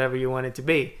island whatever you want it to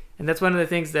be. And that's one of the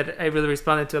things that I really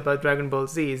responded to about Dragon Ball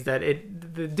Z, is that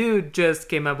the dude just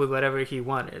came up with whatever he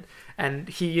wanted. And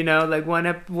he, like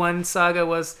one saga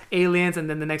was aliens, and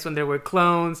then the next one there were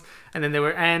clones, and then there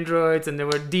were androids, and there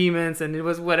were demons, and it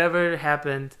was whatever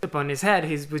happened upon his head,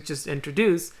 he was just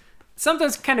introduced.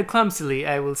 Sometimes kind of clumsily,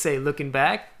 I will say, looking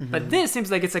back. But this seems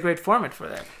like it's a great format for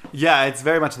that. Yeah, it's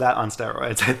very much that on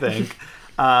steroids, I think.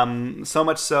 So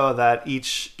much so that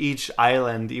each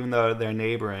island, even though they're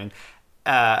neighboring,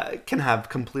 can have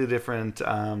completely different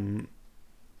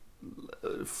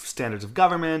standards of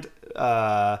government,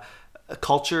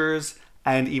 cultures,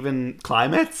 and even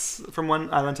climates from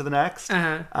one island to the next.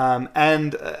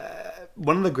 And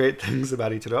one of the great things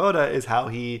about Eiichiro Oda is how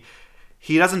he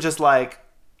doesn't just like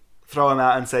throw him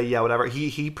out and say, yeah, whatever.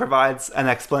 He provides an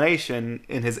explanation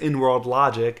in his in-world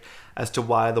logic as to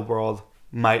why the world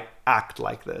might act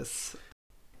like this.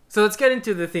 So let's get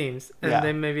into the themes and Yeah.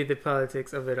 then maybe the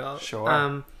politics of it all.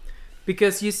 Sure.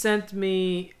 Because you sent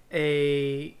me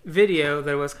a video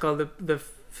that was called the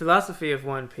Philosophy of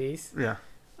One Piece. Yeah.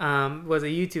 Was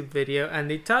a YouTube video, and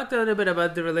they talked a little bit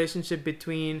about the relationship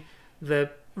between the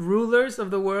rulers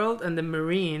of the world and the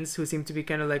Marines, who seem to be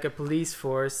kind of like a police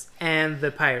force, and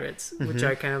the pirates, which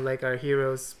are kind of like our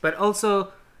heroes, but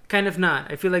also kind of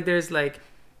not. I feel like there's like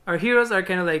our heroes are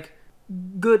kind of like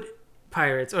good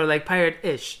pirates or like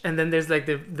pirate-ish, and then there's like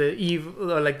the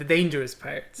evil or like the dangerous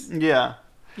pirates. Yeah.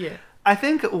 Yeah. I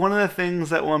think one of the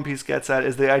things that One Piece gets at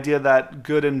is the idea that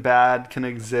good and bad can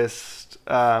exist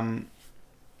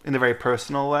in a very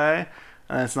personal way,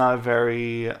 and it's not a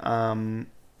very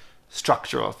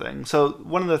structural thing. So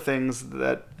one of the things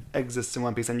that exists in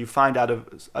One Piece, and you find out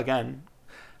of, again,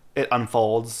 it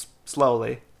unfolds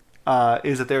slowly,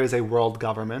 is that there is a world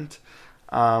government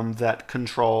that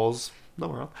controls the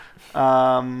world,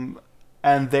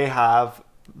 and they have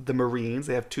the Marines.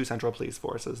 They have two central police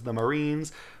forces. The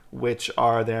Marines, which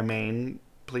are their main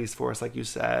police force, like you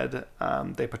said,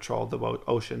 they patrol the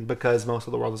ocean because most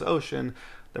of the world is ocean.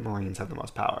 The Marines have the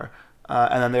most power,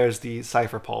 and then there's the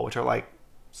Cypher Pole, which are like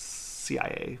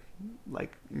CIA,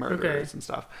 like murderers and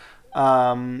stuff,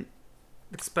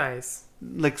 It's spies.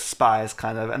 like spies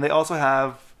kind of, and they also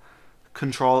have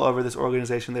control over this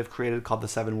organization they've created called the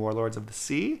Seven Warlords of the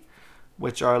Sea,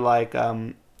 which are like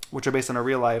which are based on a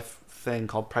real life thing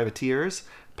called privateers,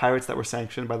 pirates that were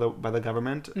sanctioned by the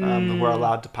government, who were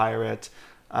allowed to pirate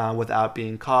without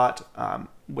being caught,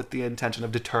 with the intention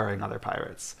of deterring other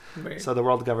pirates. Right. So the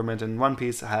world government in One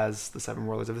Piece has the Seven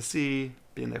Warlords of the Sea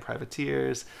being their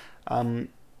privateers,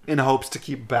 in hopes to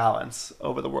keep balance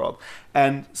over the world.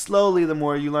 And slowly, the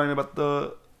more you learn about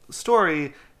the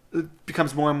story, it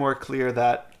becomes more and more clear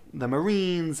that the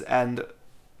Marines, and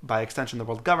by extension the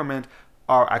world government,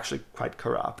 are actually quite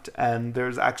corrupt. And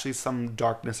there's actually some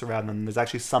darkness around them. There's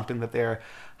actually something that they're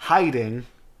hiding,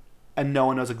 and no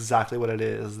one knows exactly what it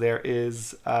is. There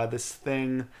is this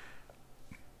thing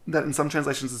that in some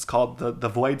translations is called the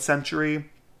Void Century.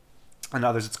 In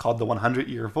others it's called the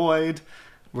 100-Year Void.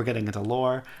 We're getting into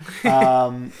lore.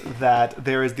 That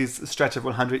there is this stretch of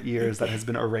 100 years that has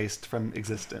been erased from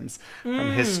existence,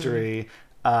 from history.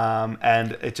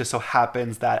 And it just so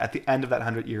happens that at the end of that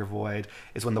 100-year void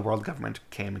is when the world government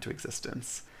came into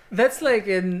existence. That's like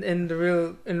in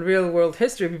real world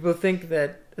history, people think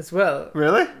that as well.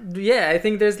 Really? Yeah, I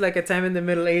think there's like a time in the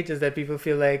Middle Ages that people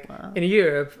feel like, in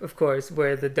Europe, of course,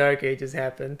 where the Dark Ages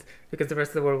happened, because the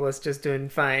rest of the world was just doing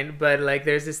fine. But like,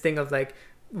 there's this thing of like,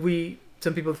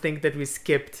 some people think that we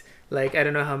skipped like, I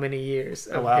don't know how many years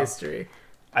of history.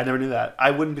 I never knew that.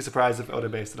 I wouldn't be surprised if Oda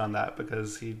based it on that,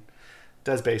 because he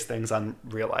does base things on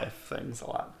real life things a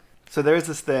lot. So there's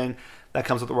this thing that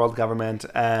comes with the world government,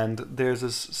 and there's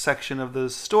this section of the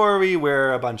story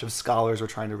where a bunch of scholars were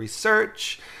trying to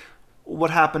research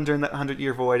what happened during that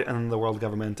 100-year void, and the world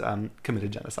government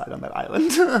committed genocide on that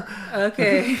island.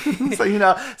 Okay.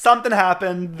 So, something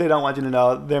happened. They don't want you to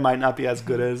know. They might not be as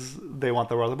good as they want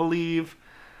the world to believe.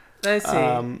 I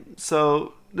see.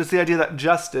 So there's the idea that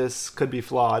justice could be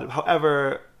flawed.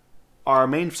 However, our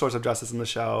main source of justice in the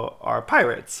show are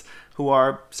pirates, who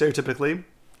are stereotypically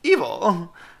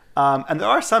evil. And there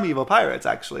are some evil pirates,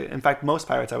 actually. In fact, most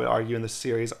pirates, I would argue, in this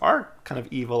series are kind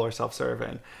of evil or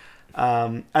self-serving.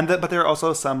 But there are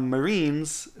also some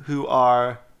Marines who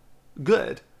are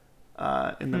good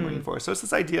in the Marine Force. So it's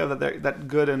this idea that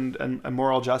good and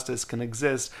moral justice can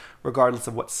exist regardless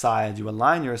of what side you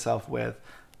align yourself with,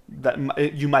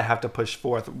 that you might have to push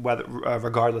forth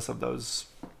regardless of those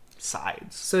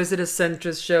sides. So is it a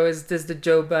centrist show? Is this the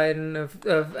Joe Biden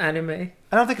of anime?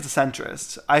 I don't think it's a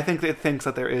centrist. I think it thinks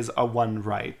that there is a one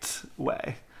right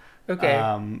way. Okay.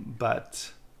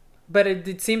 But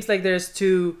it seems like there's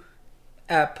two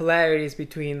polarities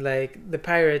between like the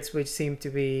pirates, which seem to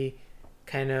be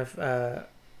kind of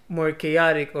more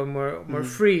chaotic or more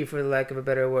free, for the lack of a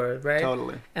better word, right?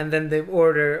 Totally. And then the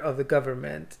order of the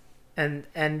government.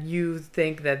 And you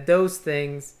think that those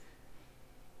things...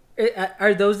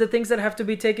 Are those the things that have to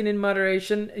be taken in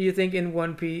moderation? You think in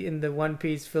the One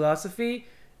Piece philosophy,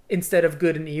 instead of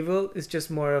good and evil, it's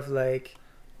just more of like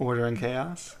order and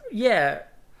chaos? Yeah.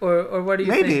 Or what do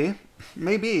you think?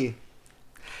 Maybe.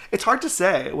 It's hard to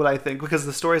say what I think, because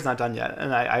the story's not done yet.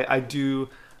 And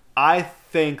I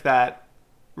think that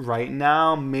right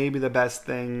now, maybe the best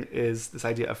thing is this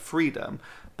idea of freedom.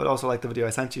 But also, like the video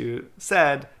I sent you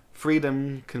said,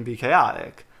 freedom can be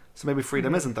chaotic. So maybe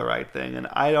freedom isn't the right thing. And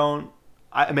I don't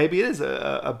maybe it is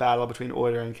a battle between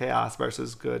order and chaos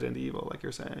versus good and evil, like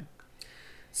you're saying.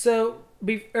 So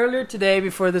earlier today,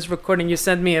 before this recording, you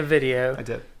sent me a video. I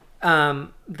did.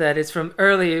 That is from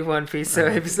early One Piece, so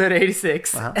episode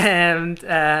 86,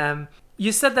 and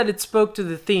you said that it spoke to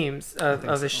the themes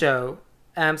of the show.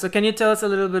 So can you tell us a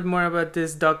little bit more about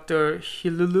this Dr.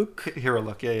 Hiruluk?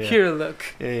 Hiruluk, yeah. Hiruluk.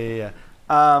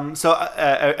 Yeah. So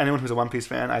anyone who's a One Piece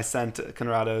fan, I sent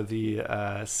Conrado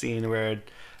the scene where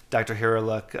Dr.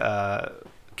 Hiruluk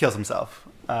kills himself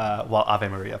while Ave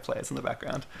Maria plays in the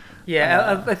background.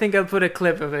 Yeah, I think I'll put a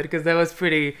clip of it because that was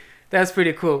pretty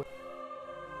cool.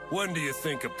 When do you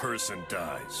think a person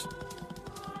dies?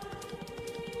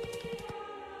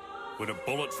 When a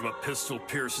bullet from a pistol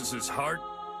pierces his heart?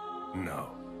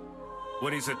 No.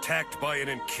 When he's attacked by an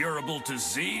incurable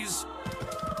disease?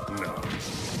 No.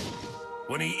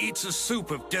 When he eats a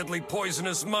soup of deadly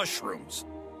poisonous mushrooms?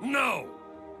 No.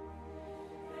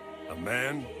 A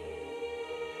man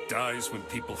dies when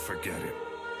people forget him.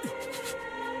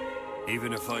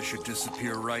 Even if I should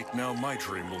disappear right now, my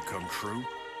dream will come true.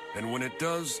 And when it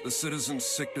does, the citizen's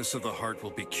sickness of the heart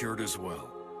will be cured as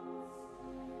well.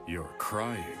 You're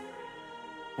crying.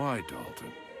 Why,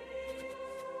 Dalton?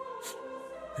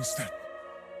 Is that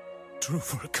true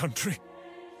for a country?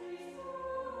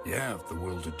 Yeah, if the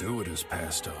will to do it is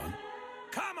passed on.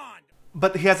 Come on!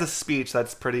 But he has a speech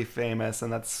that's pretty famous,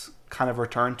 and that's kind of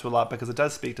returned to a lot because it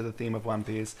does speak to the theme of One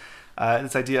Piece.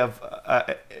 This idea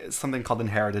of something called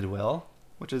inherited will,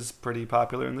 which is pretty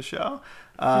popular in the show.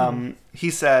 He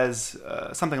says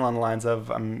something along the lines of,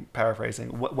 I'm paraphrasing,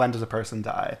 when does a person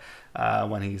die?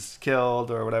 When he's killed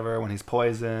or whatever, when he's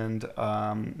poisoned?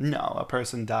 No, a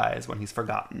person dies when he's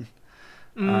forgotten.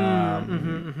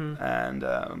 And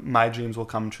my dreams will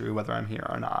come true whether I'm here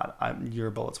or not. Your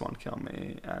bullets won't kill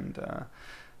me.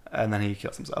 And then he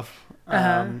kills himself.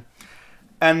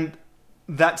 And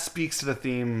that speaks to the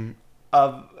theme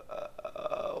of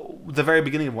the very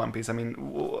beginning of One Piece. I mean,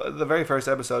 the very first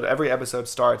episode, every episode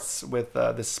starts with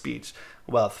this speech: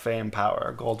 wealth, fame,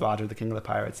 power. Gold Roger, the king of the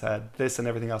pirates, had this and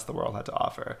everything else the world had to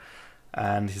offer.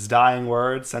 And his dying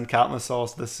words: send countless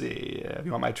souls to the sea. If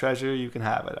you want my treasure, you can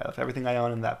have it. I left everything I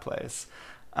own in that place.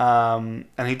 And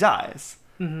he dies.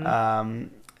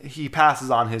 He passes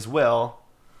on his will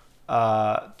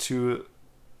to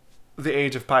the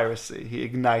age of piracy. He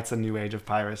ignites a new age of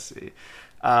piracy.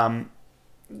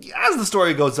 As the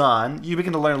story goes on, you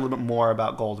begin to learn a little bit more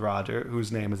about Gold Roger,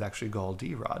 whose name is actually Gold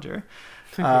D. Roger.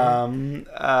 And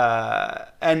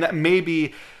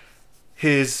maybe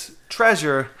his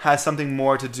treasure has something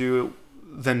more to do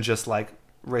than just like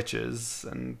riches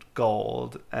and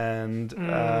gold and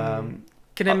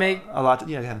Can I make a lot?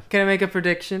 Yeah. Can I make a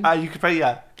prediction? You could probably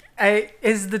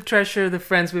Is the treasure the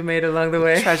friends we made along the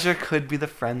way? Treasure could be the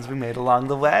friends we made along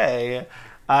the way,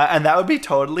 and that would be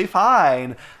totally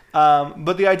fine.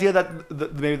 But the idea that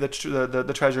maybe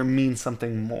the treasure means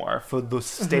something more for the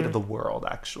state of the world,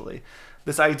 actually.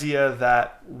 This idea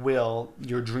that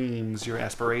your dreams, your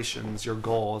aspirations, your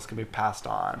goals can be passed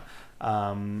on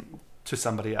to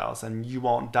somebody else, and you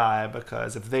won't die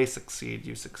because if they succeed,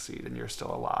 you succeed, and you're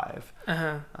still alive.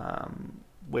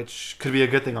 Which could be a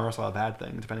good thing or also a bad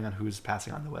thing, depending on who's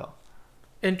passing on the will.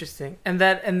 Interesting. And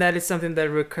that is something that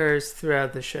recurs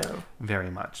throughout the show.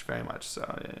 Very much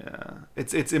so. Yeah.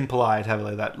 It's implied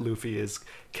heavily that Luffy is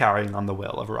carrying on the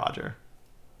will of Roger.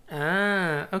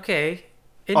 Okay.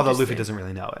 Although Luffy doesn't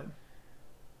really know it.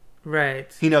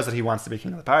 Right. He knows that he wants to be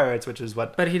king of the pirates, which is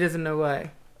what. But he doesn't know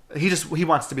why. He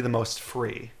wants to be the most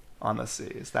free on the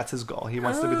seas. That's his goal. He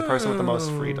wants to be the person with the most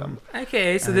freedom.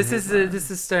 Okay, so this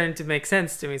is starting to make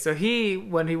sense to me. So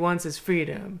when he wants his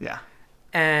freedom. Yeah.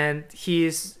 And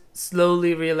he's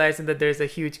slowly realizing that there's a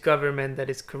huge government that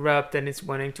is corrupt and is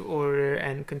wanting to order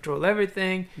and control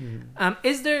everything.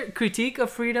 Is there critique of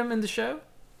freedom in the show?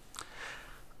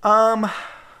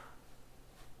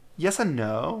 Yes and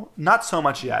no. Not so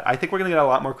much yet. I think we're going to get a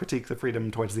lot more critique of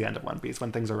freedom towards the end of One Piece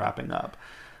when things are wrapping up.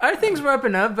 Are things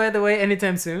wrapping up, by the way,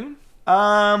 anytime soon?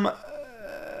 Again,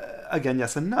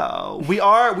 yes and no. We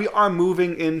are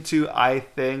moving into, I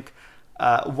think,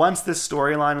 once this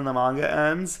storyline in the manga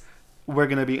ends, we're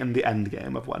going to be in the end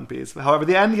game of One Piece. However,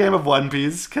 the end game of One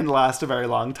Piece can last a very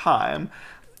long time.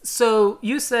 So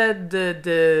you said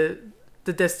the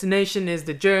destination is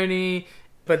the journey,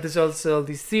 but there's also all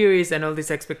these theories and all these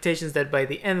expectations that by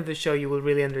the end of the show you will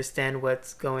really understand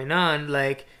what's going on.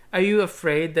 Like, are you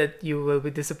afraid that you will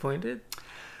be disappointed?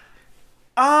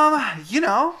 I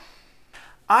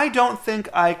don't think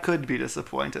I could be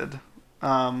disappointed.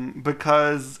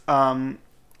 Because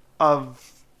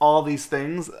of all these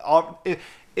things.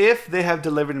 If they have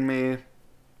delivered me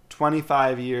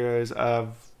 25 years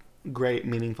of great,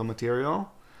 meaningful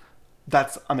material,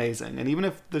 that's amazing. And even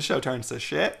if the show turns to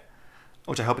shit,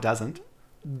 which I hope it doesn't,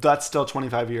 that's still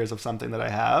 25 years of something that I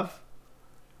have,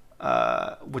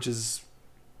 which is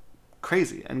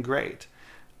crazy and great.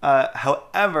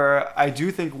 However, I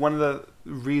do think one of the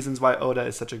reasons why Oda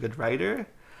is such a good writer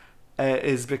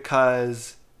is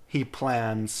because he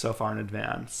plans so far in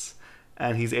advance,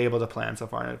 and he's able to plan so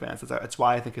far in advance. It's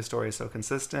why I think his story is so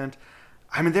consistent.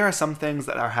 I mean, there are some things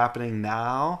that are happening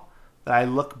now that I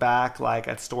look back like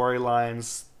at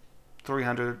storylines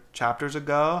 300 chapters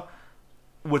ago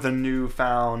with a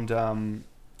newfound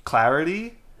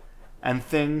clarity, and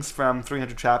things from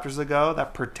 300 chapters ago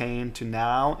that pertain to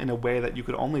now in a way that you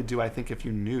could only do, I think, if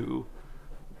you knew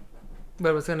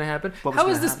what was going to happen. What was How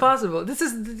gonna is this happen. possible? This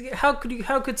is how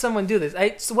could someone do this?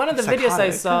 So one of the videos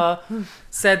I Psychotic. saw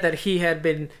said that he had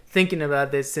been thinking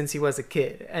about this since he was a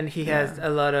kid, and he has Yeah. a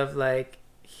lot of like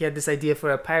he had this idea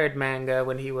for a pirate manga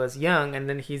when he was young, and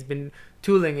then he's been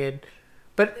tooling it.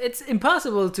 But it's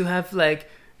impossible to have like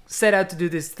set out to do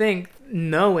this thing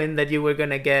knowing that you were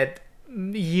going to get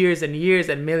years and years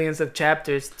and millions of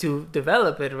chapters to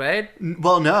develop it, right?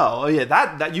 Well, no, yeah,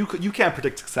 that you can't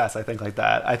predict success. I think like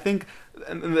that. I think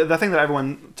the thing that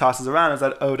everyone tosses around is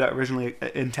that Oda originally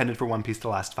intended for One Piece to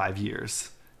last 5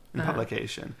 years in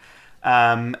publication,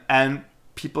 and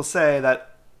people say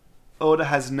that Oda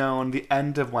has known the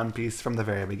end of One Piece from the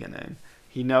very beginning.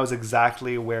 He knows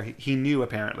exactly where he knew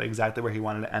apparently exactly where he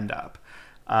wanted to end up,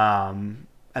 and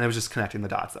it was just connecting the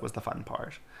dots that was the fun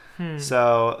part.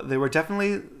 So there were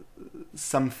definitely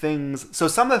some things. So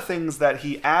some of the things that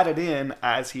he added in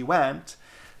as he went,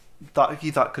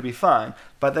 he thought could be fun.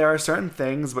 But there are certain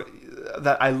things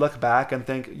that I look back and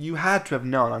think you had to have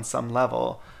known on some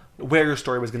level where your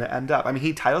story was going to end up. I mean,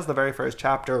 he titles the very first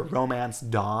chapter "Romance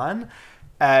Dawn,"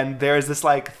 and there's this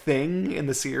like thing in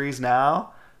the series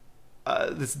now.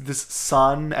 This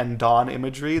sun and dawn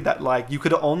imagery that like you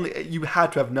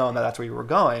had to have known that that's where you were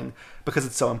going because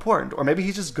it's so important, or maybe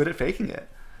he's just good at faking it.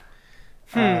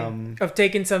 Of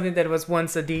taking something that was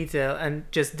once a detail and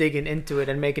just digging into it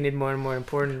and making it more and more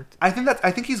important. I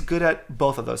think he's good at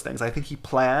both of those things. I think he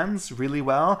plans really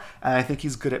well, and I think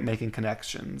he's good at making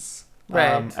connections.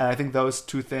 Right. And I think those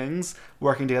two things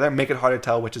working together make it hard to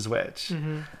tell which is which.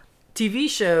 TV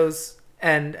shows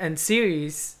and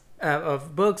series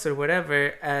of books or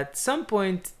whatever, at some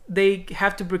point they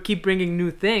have to keep bringing new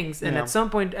things, and Yeah. at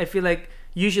some point I feel like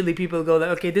usually people go like,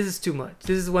 okay, this is too much,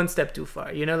 this is one step too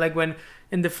far, you know, like when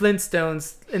in the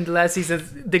Flintstones in the last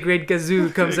season the Great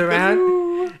Gazoo comes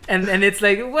around and it's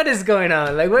like, what is going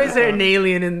on, like why is there an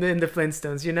alien in the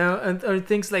Flintstones, you know, or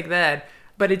things like that.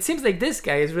 But it seems like this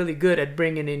guy is really good at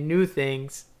bringing in new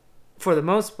things for the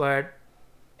most part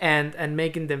and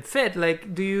making them fit.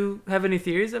 Like, do you have any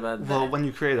theories about that? Well, when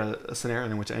you create a scenario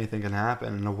in which anything can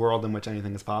happen, in a world in which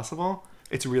anything is possible,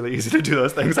 it's really easy to do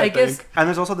those things, I guess- think. And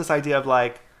there's also this idea of,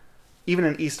 like, even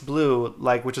in East Blue,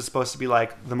 like, which is supposed to be,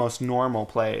 like, the most normal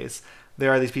place,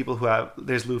 there are these people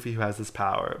there's Luffy who has this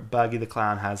power. Buggy the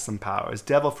Clown has some powers.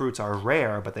 Devil Fruits are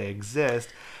rare, but they exist.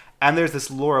 And there's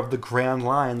this lore of the Grand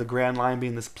Line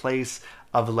being this place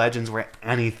of legends where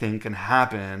anything can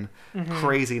happen.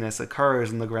 Craziness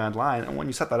occurs in the Grand Line. And when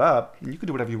you set that up, you can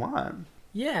do whatever you want.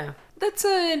 Yeah, that's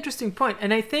an interesting point,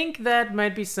 and I think that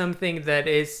might be something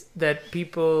that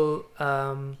people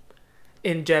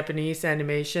in Japanese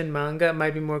animation manga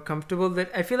might be more comfortable.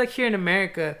 That I feel like here in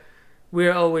America,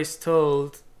 we're always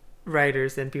told,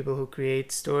 writers and people who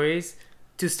create stories,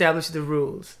 to establish the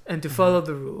rules and to follow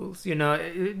the rules. You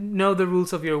know the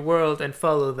rules of your world and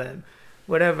follow them,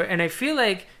 whatever. And I feel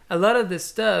like a lot of this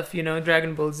stuff, you know,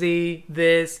 Dragon Ball Z,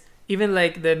 this, even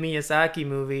like the Miyazaki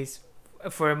movies.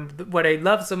 For what I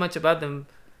love so much about them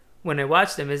when I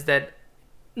watch them is that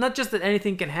not just that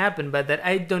anything can happen, but that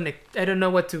I don't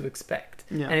know what to expect.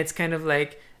 Yeah. And it's kind of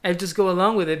like I just go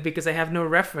along with it because I have no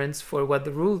reference for what the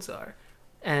rules are.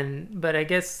 But I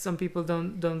guess some people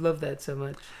don't love that so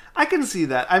much. I can see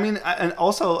that. I mean, and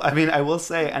also, I mean, I will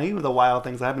say, any of the wild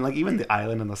things that happen, like even the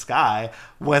island in the sky,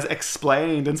 was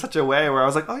explained in such a way where I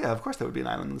was like, oh yeah, of course there would be an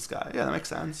island in the sky. Yeah, that makes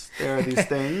sense. There are these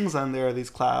things, and there are these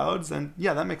clouds, and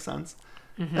yeah, that makes sense.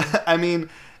 I mean,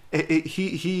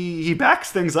 he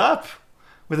backs things up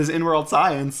with his in-world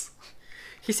science.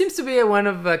 He seems to be a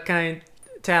one-of-a-kind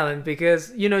talent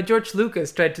because, you know, George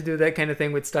Lucas tried to do that kind of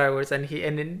thing with Star Wars, and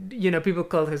you know, people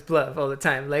called his bluff all the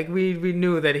time. Like we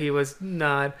knew that he was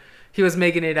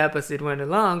making it up as it went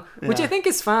along, which Yeah. I think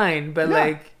is fine. But Yeah.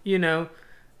 like, you know,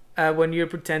 when you're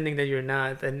pretending that you're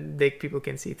not, and people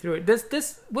can see through it.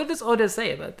 What does Oda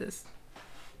say about this?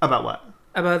 About what?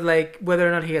 About like whether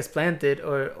or not he has planned it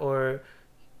or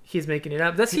he's making it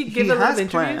up. Does he give a lot of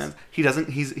interviews? Plans. He doesn't.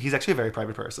 He's actually a very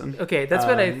private person. Okay, that's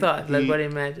what I thought. Like what I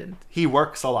imagined. He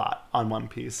works a lot on One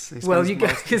Piece.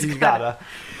 He's gotta.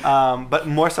 But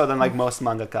more so than like most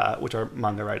mangaka, which are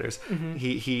manga writers,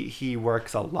 he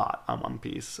works a lot on One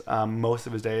Piece. Most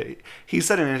of his day, he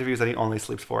said in interviews that he only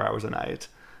sleeps 4 hours a night.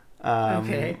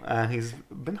 And he's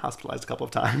been hospitalized a couple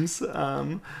of times,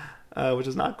 which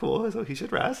is not cool. So he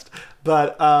should rest.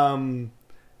 But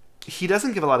he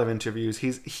doesn't give a lot of interviews.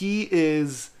 He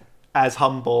is as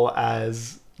humble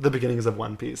as the beginnings of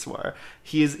One Piece were.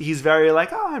 He's very like,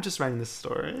 oh, I'm just writing this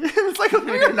story. It's like,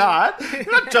 no, you're not.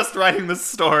 You're not just writing this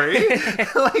story.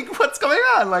 Like, what's going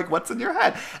on? Like, what's in your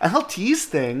head? And he'll tease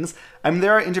things. I mean,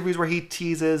 there are interviews where he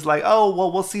teases like, oh,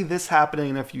 well, we'll see this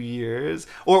happening in a few years,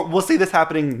 or we'll see this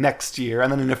happening next year,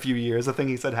 and then in a few years, the thing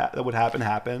he said that would happen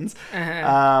happens.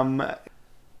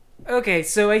 Okay,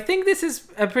 so I think this is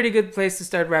a pretty good place to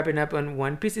start wrapping up on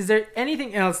One Piece. Is there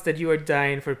anything else that you are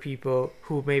dying for people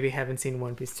who maybe haven't seen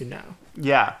One Piece to know?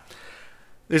 Yeah.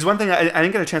 There's one thing I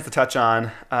didn't get a chance to touch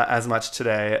on as much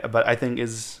today, but I think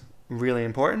is really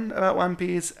important about One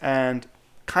Piece and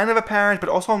kind of apparent,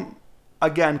 but also,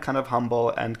 again, kind of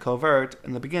humble and covert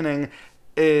in the beginning,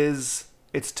 is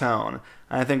its tone.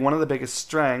 And I think one of the biggest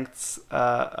strengths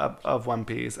of One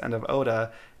Piece and of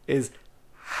Oda is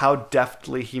how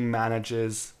deftly he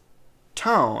manages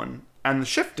tone and the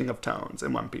shifting of tones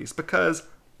in One Piece, because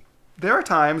there are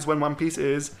times when One Piece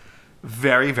is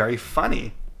very, very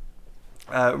funny,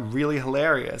 really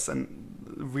hilarious,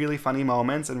 and really funny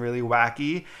moments and really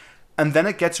wacky, and then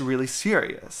it gets really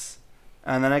serious,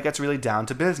 and then it gets really down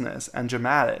to business and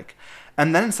dramatic,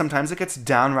 and then sometimes it gets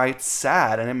downright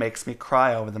sad and it makes me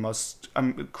cry over the most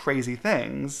crazy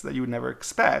things that you would never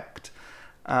expect.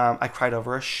 I cried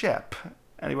over a ship.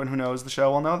 Anyone who knows the show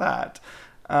will know that.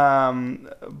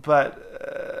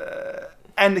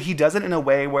 And he does it in a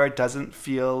way where it doesn't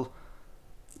feel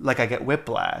like I get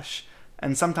whiplash.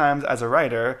 And sometimes as a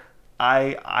writer,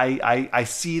 I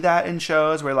see that in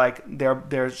shows where like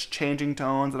there's changing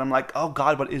tones and I'm like, oh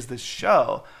God, what is this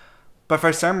show? But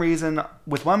for some reason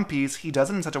with One Piece, he does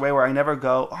it in such a way where I never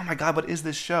go, oh my God, what is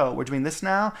this show? We're doing this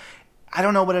now? I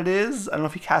don't know what it is. I don't know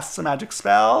if he casts a magic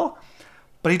spell.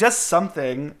 But he does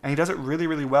something, and he does it really,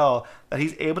 really well, that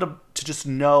he's able to just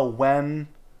know when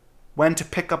to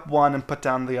pick up one and put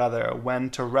down the other,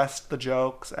 when to rest the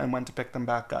jokes and when to pick them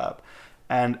back up.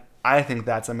 And I think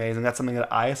that's amazing. That's something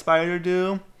that I aspire to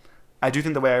do. I do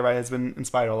think the way I write has been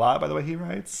inspired a lot by the way he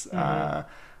writes. And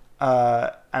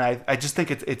I just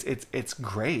think it's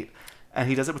great. And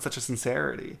he does it with such a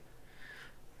sincerity.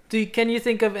 Can you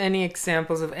think of any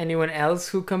examples of anyone else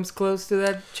who comes close to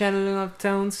that channeling of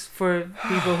tones for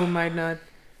people who might not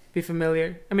be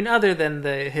familiar? I mean, other than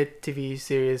the hit TV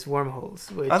series Wormholes,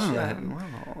 which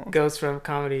goes from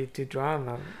comedy to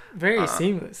drama very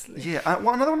seamlessly. Yeah,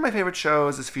 well, another one of my favorite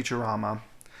shows is Futurama.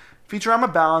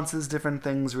 Futurama balances different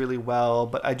things really well,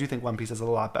 but I do think One Piece is a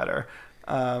lot better.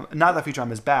 Not that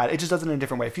Futurama is bad, it just does it in a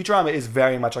different way. Futurama is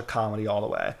very much a comedy all the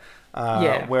way.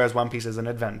 Whereas One Piece is an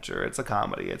adventure, it's a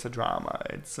comedy, it's a drama,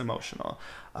 it's emotional.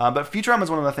 But Futurama is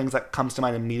one of the things that comes to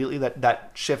mind immediately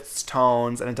that shifts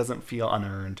tones and it doesn't feel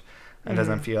unearned. And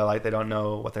doesn't feel like they don't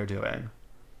know what they're doing.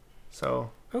 So,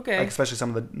 like especially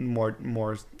some of the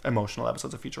more emotional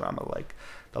episodes of Futurama, like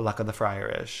The Luck of the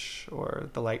Friar-ish or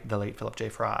the late Philip J.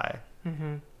 Fry.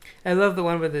 Mm-hmm. I love the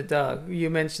one with the dog. You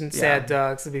mentioned sad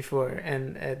dogs before,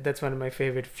 and that's one of my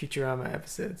favorite Futurama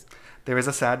episodes. There is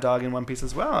a sad dog in One Piece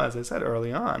as well, as I said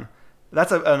early on.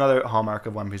 That's another hallmark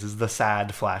of One Piece is the sad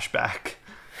flashback.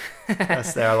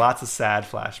 Yes, there are lots of sad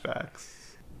flashbacks.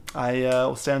 I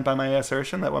will stand by my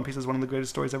assertion that One Piece is one of the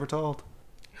greatest stories ever told.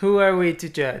 Who are we to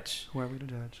judge? Who are we to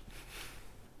judge?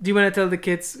 Do you want to tell the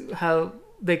kids how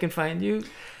they can find you?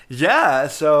 Yeah,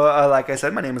 so like I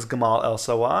said, my name is Gamal El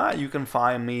Sawa. You can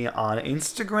find me on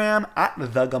Instagram at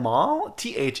the Gamal,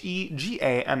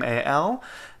 TheGamal,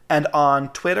 and on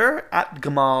Twitter at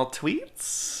Gamal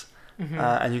Tweets.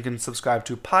 And you can subscribe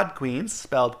to Pod Queens,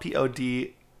 spelled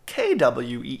PODKWEENS,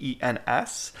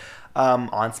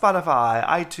 on Spotify,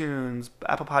 iTunes,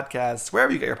 Apple Podcasts,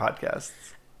 wherever you get your podcasts.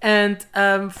 And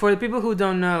for the people who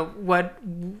don't know,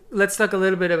 let's talk a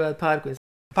little bit about Pod Queens.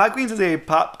 Pod Queens is a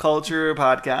pop culture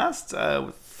podcast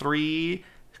with 3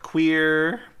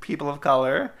 queer people of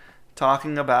color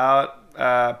talking about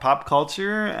pop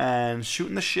culture and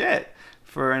shooting the shit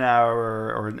for an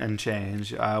hour and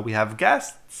change. We have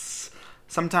guests.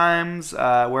 Sometimes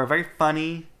we're very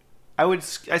funny. I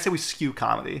say we skew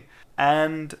comedy.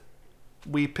 And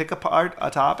we pick apart a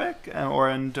topic,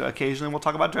 and occasionally we'll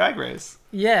talk about Drag Race.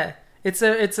 Yeah. It's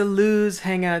a loose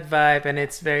hangout vibe, and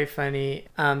it's very funny.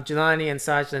 Jelani and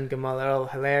Sajid and Gamal are all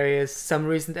hilarious. Some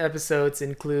recent episodes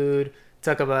include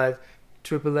talk about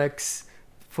Triple X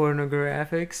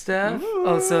pornographic stuff. Ooh.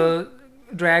 Also,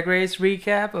 Drag Race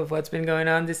recap of what's been going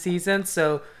on this season.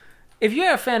 So, if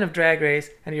you're a fan of Drag Race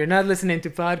and you're not listening to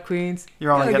Pod Queens,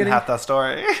 You're only getting half that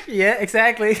story. Yeah,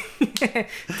 exactly.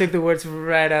 Took the words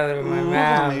right out of my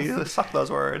mouth. You suck those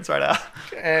words right out.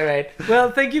 All right.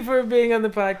 Well, thank you for being on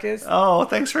the podcast. Oh,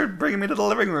 thanks for bringing me to the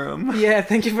living room. Yeah,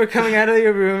 thank you for coming out of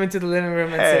your room into the living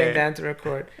room and Hey. sitting down to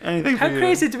record. Anything for How you.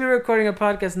 crazy to be recording a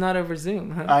podcast not over Zoom,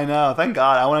 huh? I know. Thank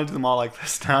God. I want to do them all like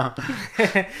this now.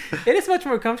 It is much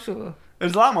more comfortable.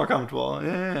 It's a lot more comfortable.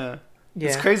 Yeah. Yeah.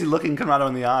 It's crazy looking Conrado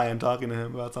in the eye and talking to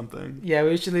him about something. Yeah,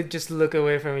 we usually just look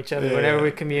away from each other Yeah. whenever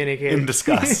we communicate. In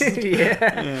disgust.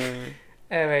 Yeah. Yeah.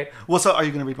 All right. Well, so are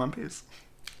you going to read One Piece?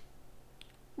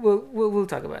 We'll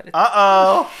talk about it.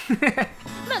 Uh-oh.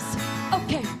 Listen,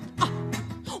 okay.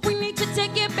 We need to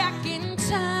take it back in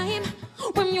time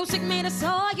when music made us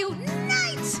all unite.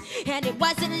 And it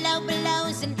wasn't low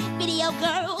blows and video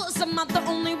girls. I'm not the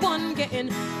only one getting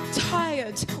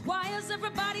tired. Why is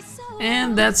everybody so...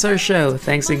 And that's our show.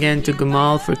 Thanks again to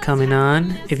Gamal for coming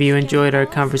on. If you enjoyed our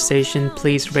conversation,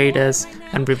 please rate us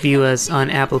and review us on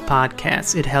Apple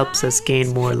Podcasts. It helps us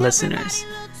gain more listeners.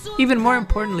 Even more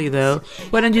importantly, though,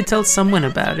 why don't you tell someone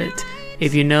about it?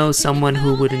 If you know someone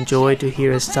who would enjoy to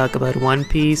hear us talk about One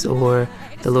Piece or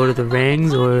The Lord of the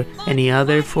Rings or any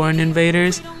other foreign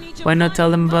invaders, why not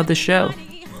tell them about the show?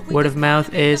 Word of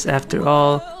mouth is, after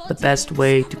all, the best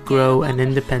way to grow an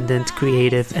independent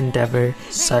creative endeavor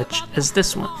such as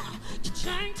this one.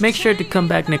 Make sure to come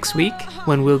back next week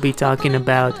when we'll be talking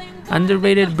about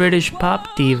underrated British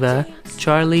pop diva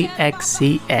Charlie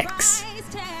XCX.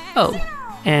 Oh,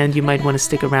 and you might want to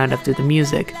stick around after the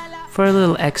music for a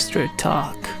little extra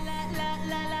talk.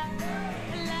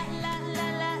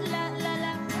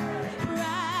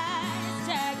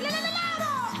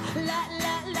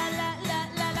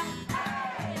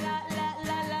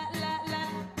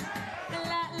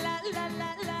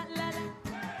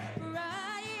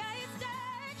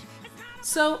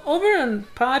 So, over on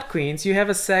Pod Queens, you have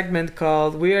a segment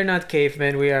called We Are Not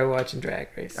Cavemen, We Are Watching Drag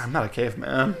Race. I'm not a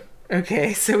caveman.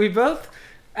 Okay, so we both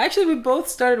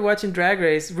started watching Drag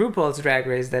Race, RuPaul's Drag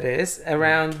Race, that is,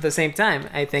 around the same time,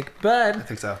 I think. I But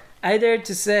think so. I dare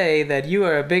to say that you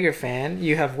are a bigger fan,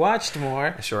 you have watched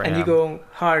more, I sure and you am. go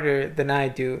harder than I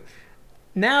do.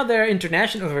 Now there are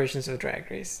international versions of Drag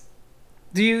Race.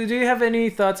 Do you have any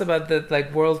thoughts about the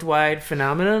worldwide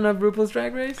phenomenon of RuPaul's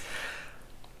Drag Race?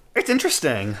 It's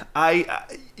interesting. Like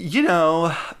I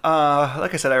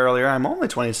said earlier, I'm only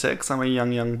 26. I'm a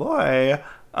young boy.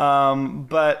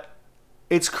 But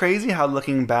it's crazy how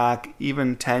looking back,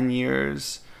 even 10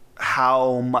 years,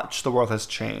 how much the world has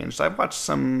changed. I've watched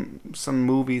some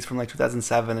movies from like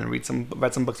 2007 and read some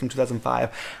books from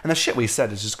 2005, and the shit we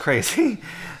said is just crazy.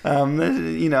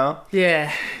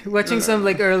 Yeah, watching some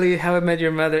early How I Met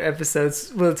Your Mother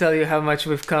episodes will tell you how much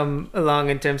we've come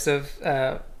along in terms of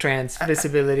trans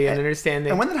visibility and understanding.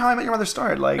 And when did How I Met Your Mother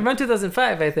start? Like Around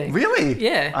 2005, I think. really?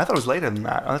 Yeah. I thought it was later than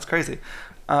that. Oh, that's crazy.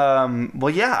 Well,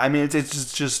 yeah. I mean,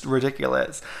 it's just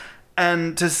ridiculous.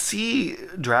 And to see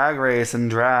Drag Race and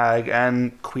drag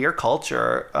and queer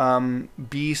culture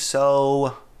be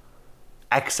so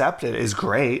accepted is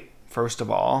great, first of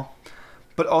all.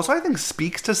 But also I think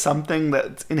speaks to something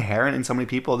that's inherent in so many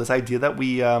people, this idea that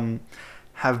we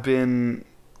have been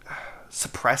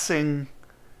suppressing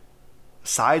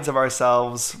sides of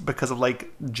ourselves because of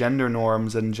gender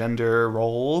norms and gender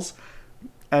roles.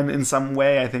 And in some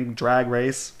way, I think Drag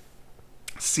Race,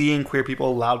 seeing queer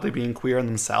people loudly being queer in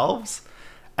themselves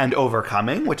and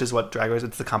overcoming, which is what Drag Race,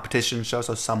 it's the competition show,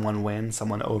 so someone wins,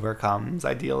 someone overcomes,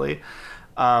 ideally,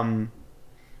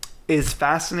 is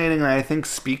fascinating, and I think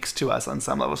speaks to us on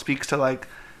some level, speaks to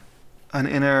an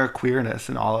inner queerness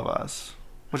in all of us,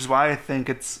 which is why I think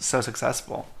it's so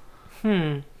successful.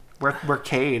 We're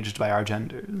caged by our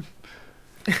genders.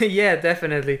 Yeah,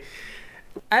 definitely.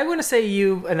 I want to say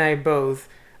you and I both,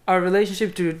 our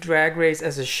relationship to Drag Race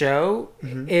as a show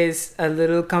is a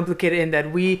little complicated in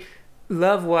that we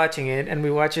love watching it and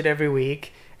we watch it every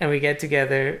week and we get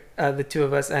together, the two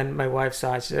of us and my wife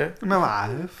Sasha. My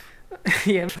life.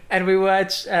 Yeah, and we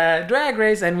watch Drag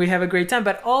Race and we have a great time.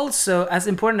 But also, as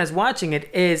important as watching it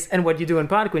is, and what you do in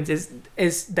Pod Queens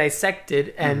is dissect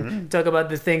it and talk about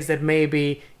the things that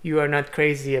maybe you are not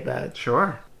crazy about.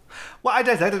 Sure. Well, I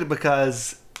dissected it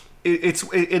because it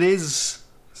is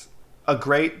a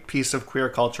great piece of queer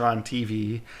culture on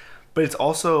TV, but it's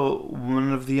also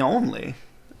one of the only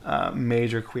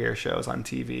major queer shows on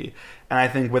TV. And I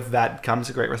think with that comes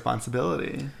a great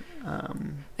responsibility.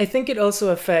 I think it also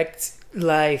affects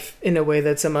life in a way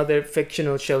that some other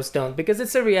fictional shows don't, because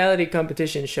it's a reality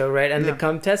competition show, right? And the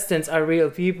contestants are real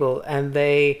people, and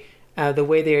they the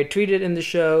way they are treated in the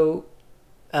show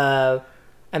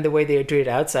and the way they are treated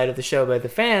outside of the show by the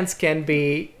fans can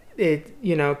be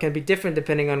different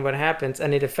depending on what happens,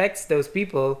 and it affects those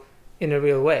people in a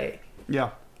real way.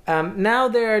 Yeah. Now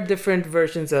there are different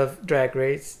versions of Drag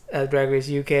Race. Drag Race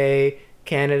UK,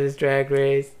 Canada's Drag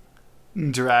Race.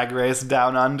 Drag Race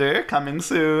Down Under coming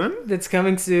soon. That's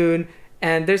coming soon.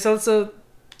 And there's also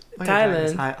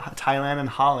Thailand. Thailand and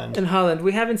Holland. In Holland.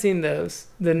 We haven't seen those,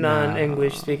 the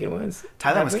non-English speaking ones.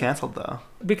 Thailand was cancelled though.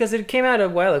 Because it came out a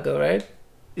while ago, right?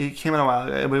 It came out a while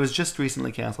ago. It was just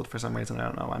recently cancelled for some reason. I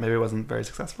don't know why. Maybe it wasn't very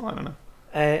successful. I don't know.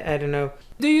 I don't know.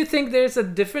 Do you think there's a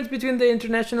difference between the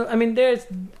international... I mean, there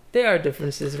are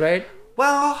differences, right?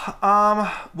 Well,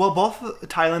 both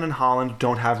Thailand and Holland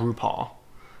don't have RuPaul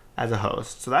as a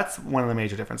host. So that's one of the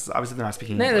major differences. Obviously, they're not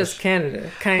speaking English. That's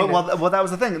Canada, kind of. Well, that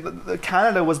was the thing.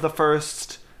 Canada was the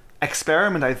first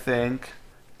experiment, I think.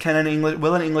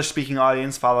 Will an English-speaking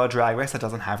audience follow a Drag Race that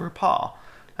doesn't have RuPaul?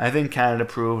 I think Canada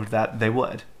proved that they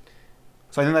would.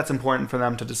 So I think that's important for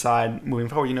them to decide moving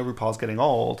forward. RuPaul's getting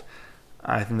old.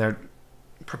 I think they're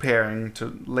preparing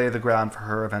to lay the ground for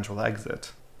her eventual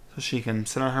exit. So she can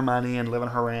sit on her money and live on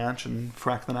her ranch and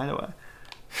frack the night away.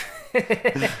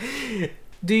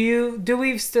 Do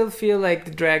we still feel like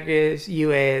the Drag Race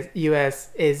US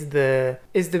is the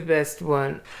best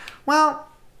one? Well,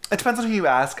 it depends on who you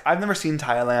ask. I've never seen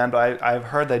Thailand, but I've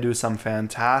heard they do some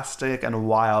fantastic and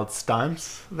wild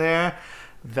stunts there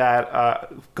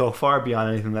that go far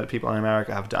beyond anything that people in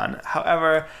America have done.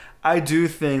 However, I do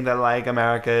think that, like,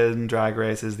 American Drag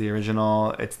Race is the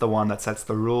original. It's the one that sets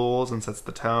the rules and sets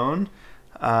the tone.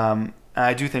 And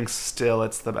I do think still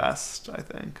it's the best, I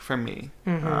think, for me.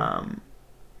 Mm-hmm.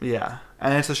 Yeah.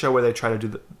 And it's a show where they try to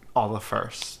do all the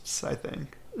firsts, I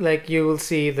think. Like, you will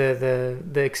see the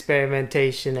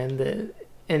experimentation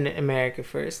in America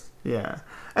first. Yeah.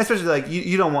 Especially, like,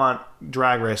 you don't want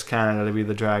Drag Race Canada to be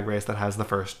the drag race that has the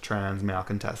first trans male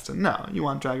contestant. No, you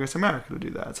want Drag Race America to do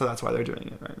that. So that's why they're doing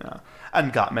it right now.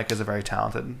 And Gottmik is a very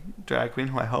talented drag queen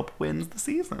who I hope wins the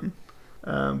season.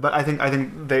 But I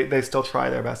think they still try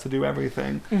their best to do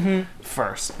everything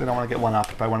first. They don't want to get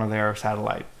one-upped by one of their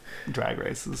satellite drag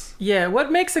races. Yeah,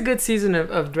 what makes a good season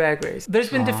of Drag Race? There's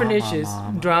been different issues.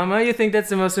 Drama, you think that's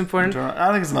the most important? I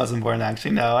don't think it's the most important,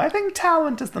 actually. No, I think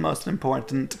talent is the most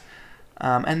important.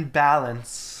 And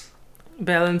balance.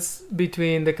 Balance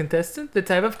between the contestant, the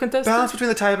type of contestant? Balance between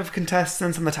the type of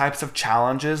contestants and the types of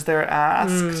challenges they're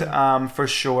asked, for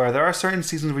sure. There are certain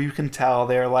seasons where you can tell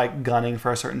they're, like, gunning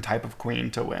for a certain type of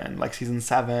queen to win. Like season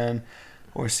 7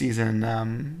 or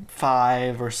season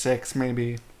 5 or 6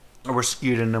 maybe. Or we're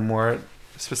skewed in a more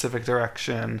specific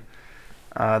direction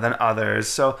than others.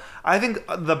 So I think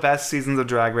the best seasons of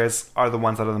Drag Race are the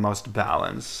ones that are the most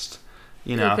balanced.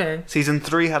 Season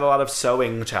 3 had a lot of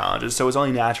sewing challenges, so it was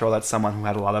only natural that someone who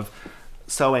had a lot of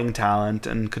sewing talent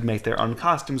and could make their own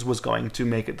costumes was going to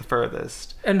make it the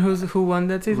furthest. And who won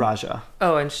that season? Raja.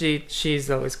 Oh, and she's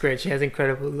always great. She has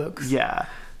incredible looks. Yeah.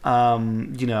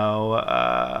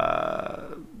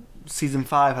 Season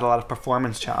 5 had a lot of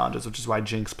performance challenges, which is why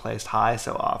Jinx placed high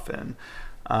so often.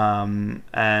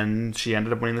 And she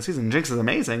ended up winning the season. Jinx is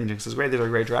amazing. Jinx is great. These are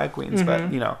great drag queens. But,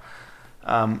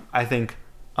 I think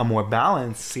a more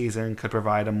balanced season could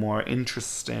provide a more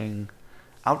interesting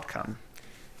outcome.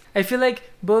 I feel like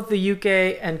both the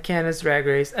UK and Canada's Drag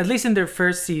Race, at least in their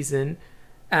first season,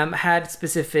 had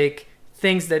specific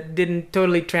things that didn't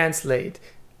totally translate.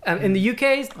 In the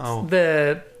UK,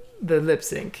 the lip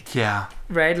sync. Yeah.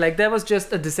 Right? Like, that was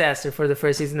just a disaster for the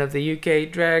first season of the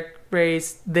UK Drag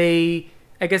Race.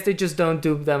 I guess they just don't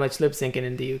do that much lip syncing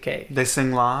in the UK. They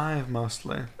sing live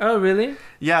mostly. Oh, really?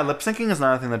 Yeah, lip syncing is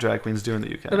not a thing that drag queens do in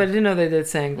the UK. Oh, but I didn't know they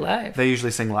sang live. They usually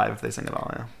sing live if they sing at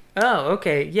all, yeah. Oh,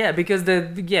 okay. Yeah, because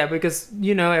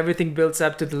everything builds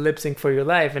up to the lip sync for your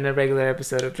life in a regular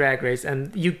episode of Drag Race,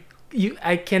 and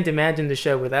I can't imagine the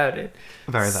show without it.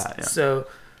 Very that, yeah. So,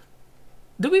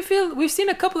 we've seen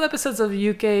a couple episodes of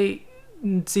UK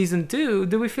season 2.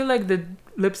 Do we feel like the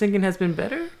lip syncing has been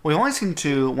better? We've only seen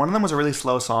 2. One of them was a really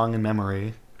slow song in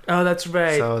memory. Oh, that's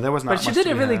right. So there was not much. But she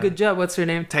did a really good job. What's her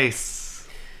name? Tace.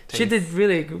 She did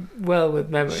really well with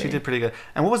memory. She did pretty good.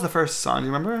 And what was the first song? Do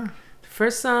you remember?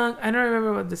 First song? I don't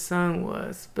remember what the song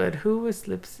was, but who was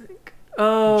lip sync?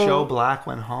 Oh, Joe Black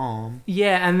Went Home.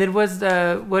 Yeah, and it was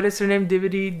what is her name?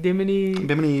 Bimini Bim Bom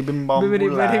Bimmity Bim Bom Bimmity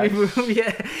Boulash. Boom.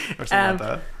 Yeah. Or something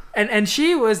like that. And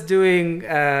she was doing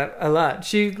a lot.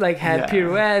 She like had Yeah.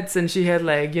 pirouettes and she had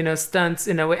like, you know, stunts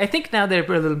in a way. I think now they're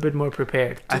a little bit more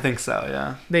prepared. I think so,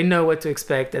 yeah. They know what to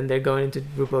expect and they're going into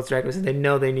RuPaul's Drag Race and they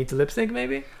know they need to lip sync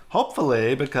maybe.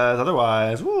 Hopefully, because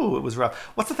otherwise, woo, it was rough.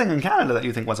 What's the thing in Canada that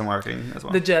you think wasn't working as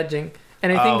well? The judging.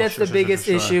 And I think Oh, that's sure, the sure, biggest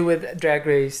sure, sure. issue with Drag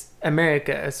Race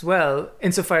America as well,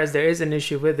 insofar as there is an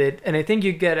issue with it. And I think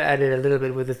you get at it a little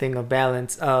bit with the thing of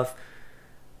balance of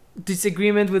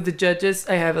disagreement with the judges.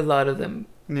 I have a lot of them.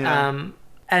 Yeah.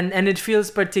 And it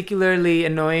feels particularly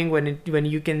annoying when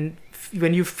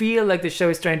you feel like the show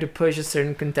is trying to push a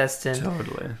certain contestant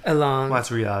Totally. along. Well,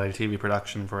 that's reality TV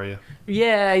production for you.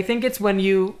 Yeah, I think it's when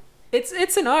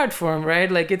it's an art form,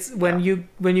 right? Like it's when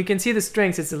you can see the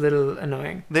strengths, it's a little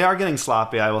annoying. They are getting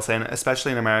sloppy, I will say, and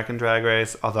especially in American Drag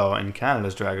Race. Although in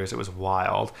Canada's Drag Race, it was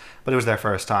wild, but it was their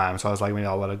first time, so I was like, maybe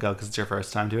I'll let it go because it's your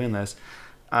first time doing this.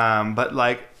 But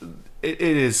like, it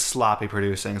is sloppy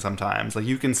producing sometimes. Like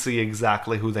you can see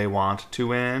exactly who they want to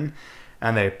win,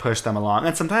 and they push them along.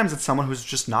 And sometimes it's someone who's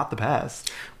just not the best,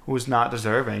 who's not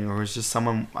deserving, or who's just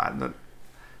someone.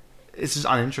 It's just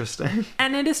uninteresting.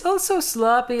 And it is also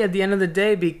sloppy at the end of the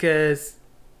day because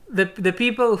the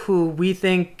people who we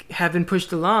think have been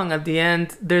pushed along at the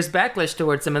end, there's backlash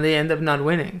towards them and they end up not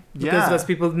winning. Because Yeah. those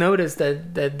people notice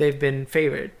that they've been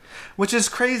favored. Which is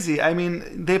crazy. I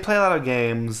mean, they play a lot of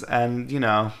games, and, you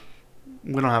know,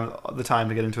 we don't have the time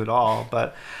to get into it all.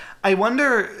 But I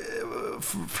wonder,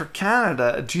 for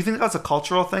Canada, do you think that's a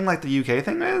cultural thing like the UK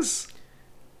thing is?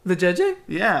 The judging?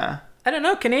 Yeah. I don't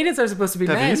know. Canadians are supposed to be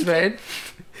David? nice, right?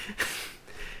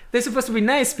 They're supposed to be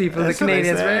nice people, That's the what they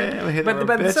Canadians, say. We right? hit But our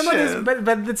but some of this,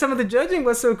 bitches. but some of the judging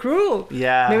was so cruel.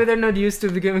 Yeah. Maybe they're not used to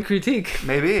giving critique.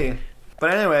 Maybe.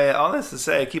 But anyway, all this to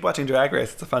say, keep watching Drag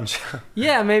Race. It's a fun show.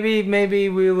 Yeah, maybe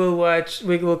we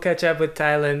will catch up with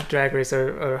Thailand Drag Race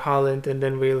or Holland, and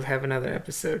then we'll have another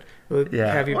episode. We'll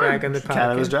have you Or back on the podcast.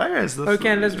 Canada's Drag Race. Or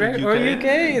Canada's Drag Race. Or UK.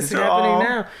 It's These are happening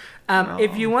all- now.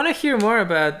 If you want to hear more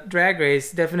about Drag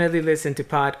Race, definitely listen to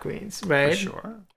Pod Queens, right? For sure.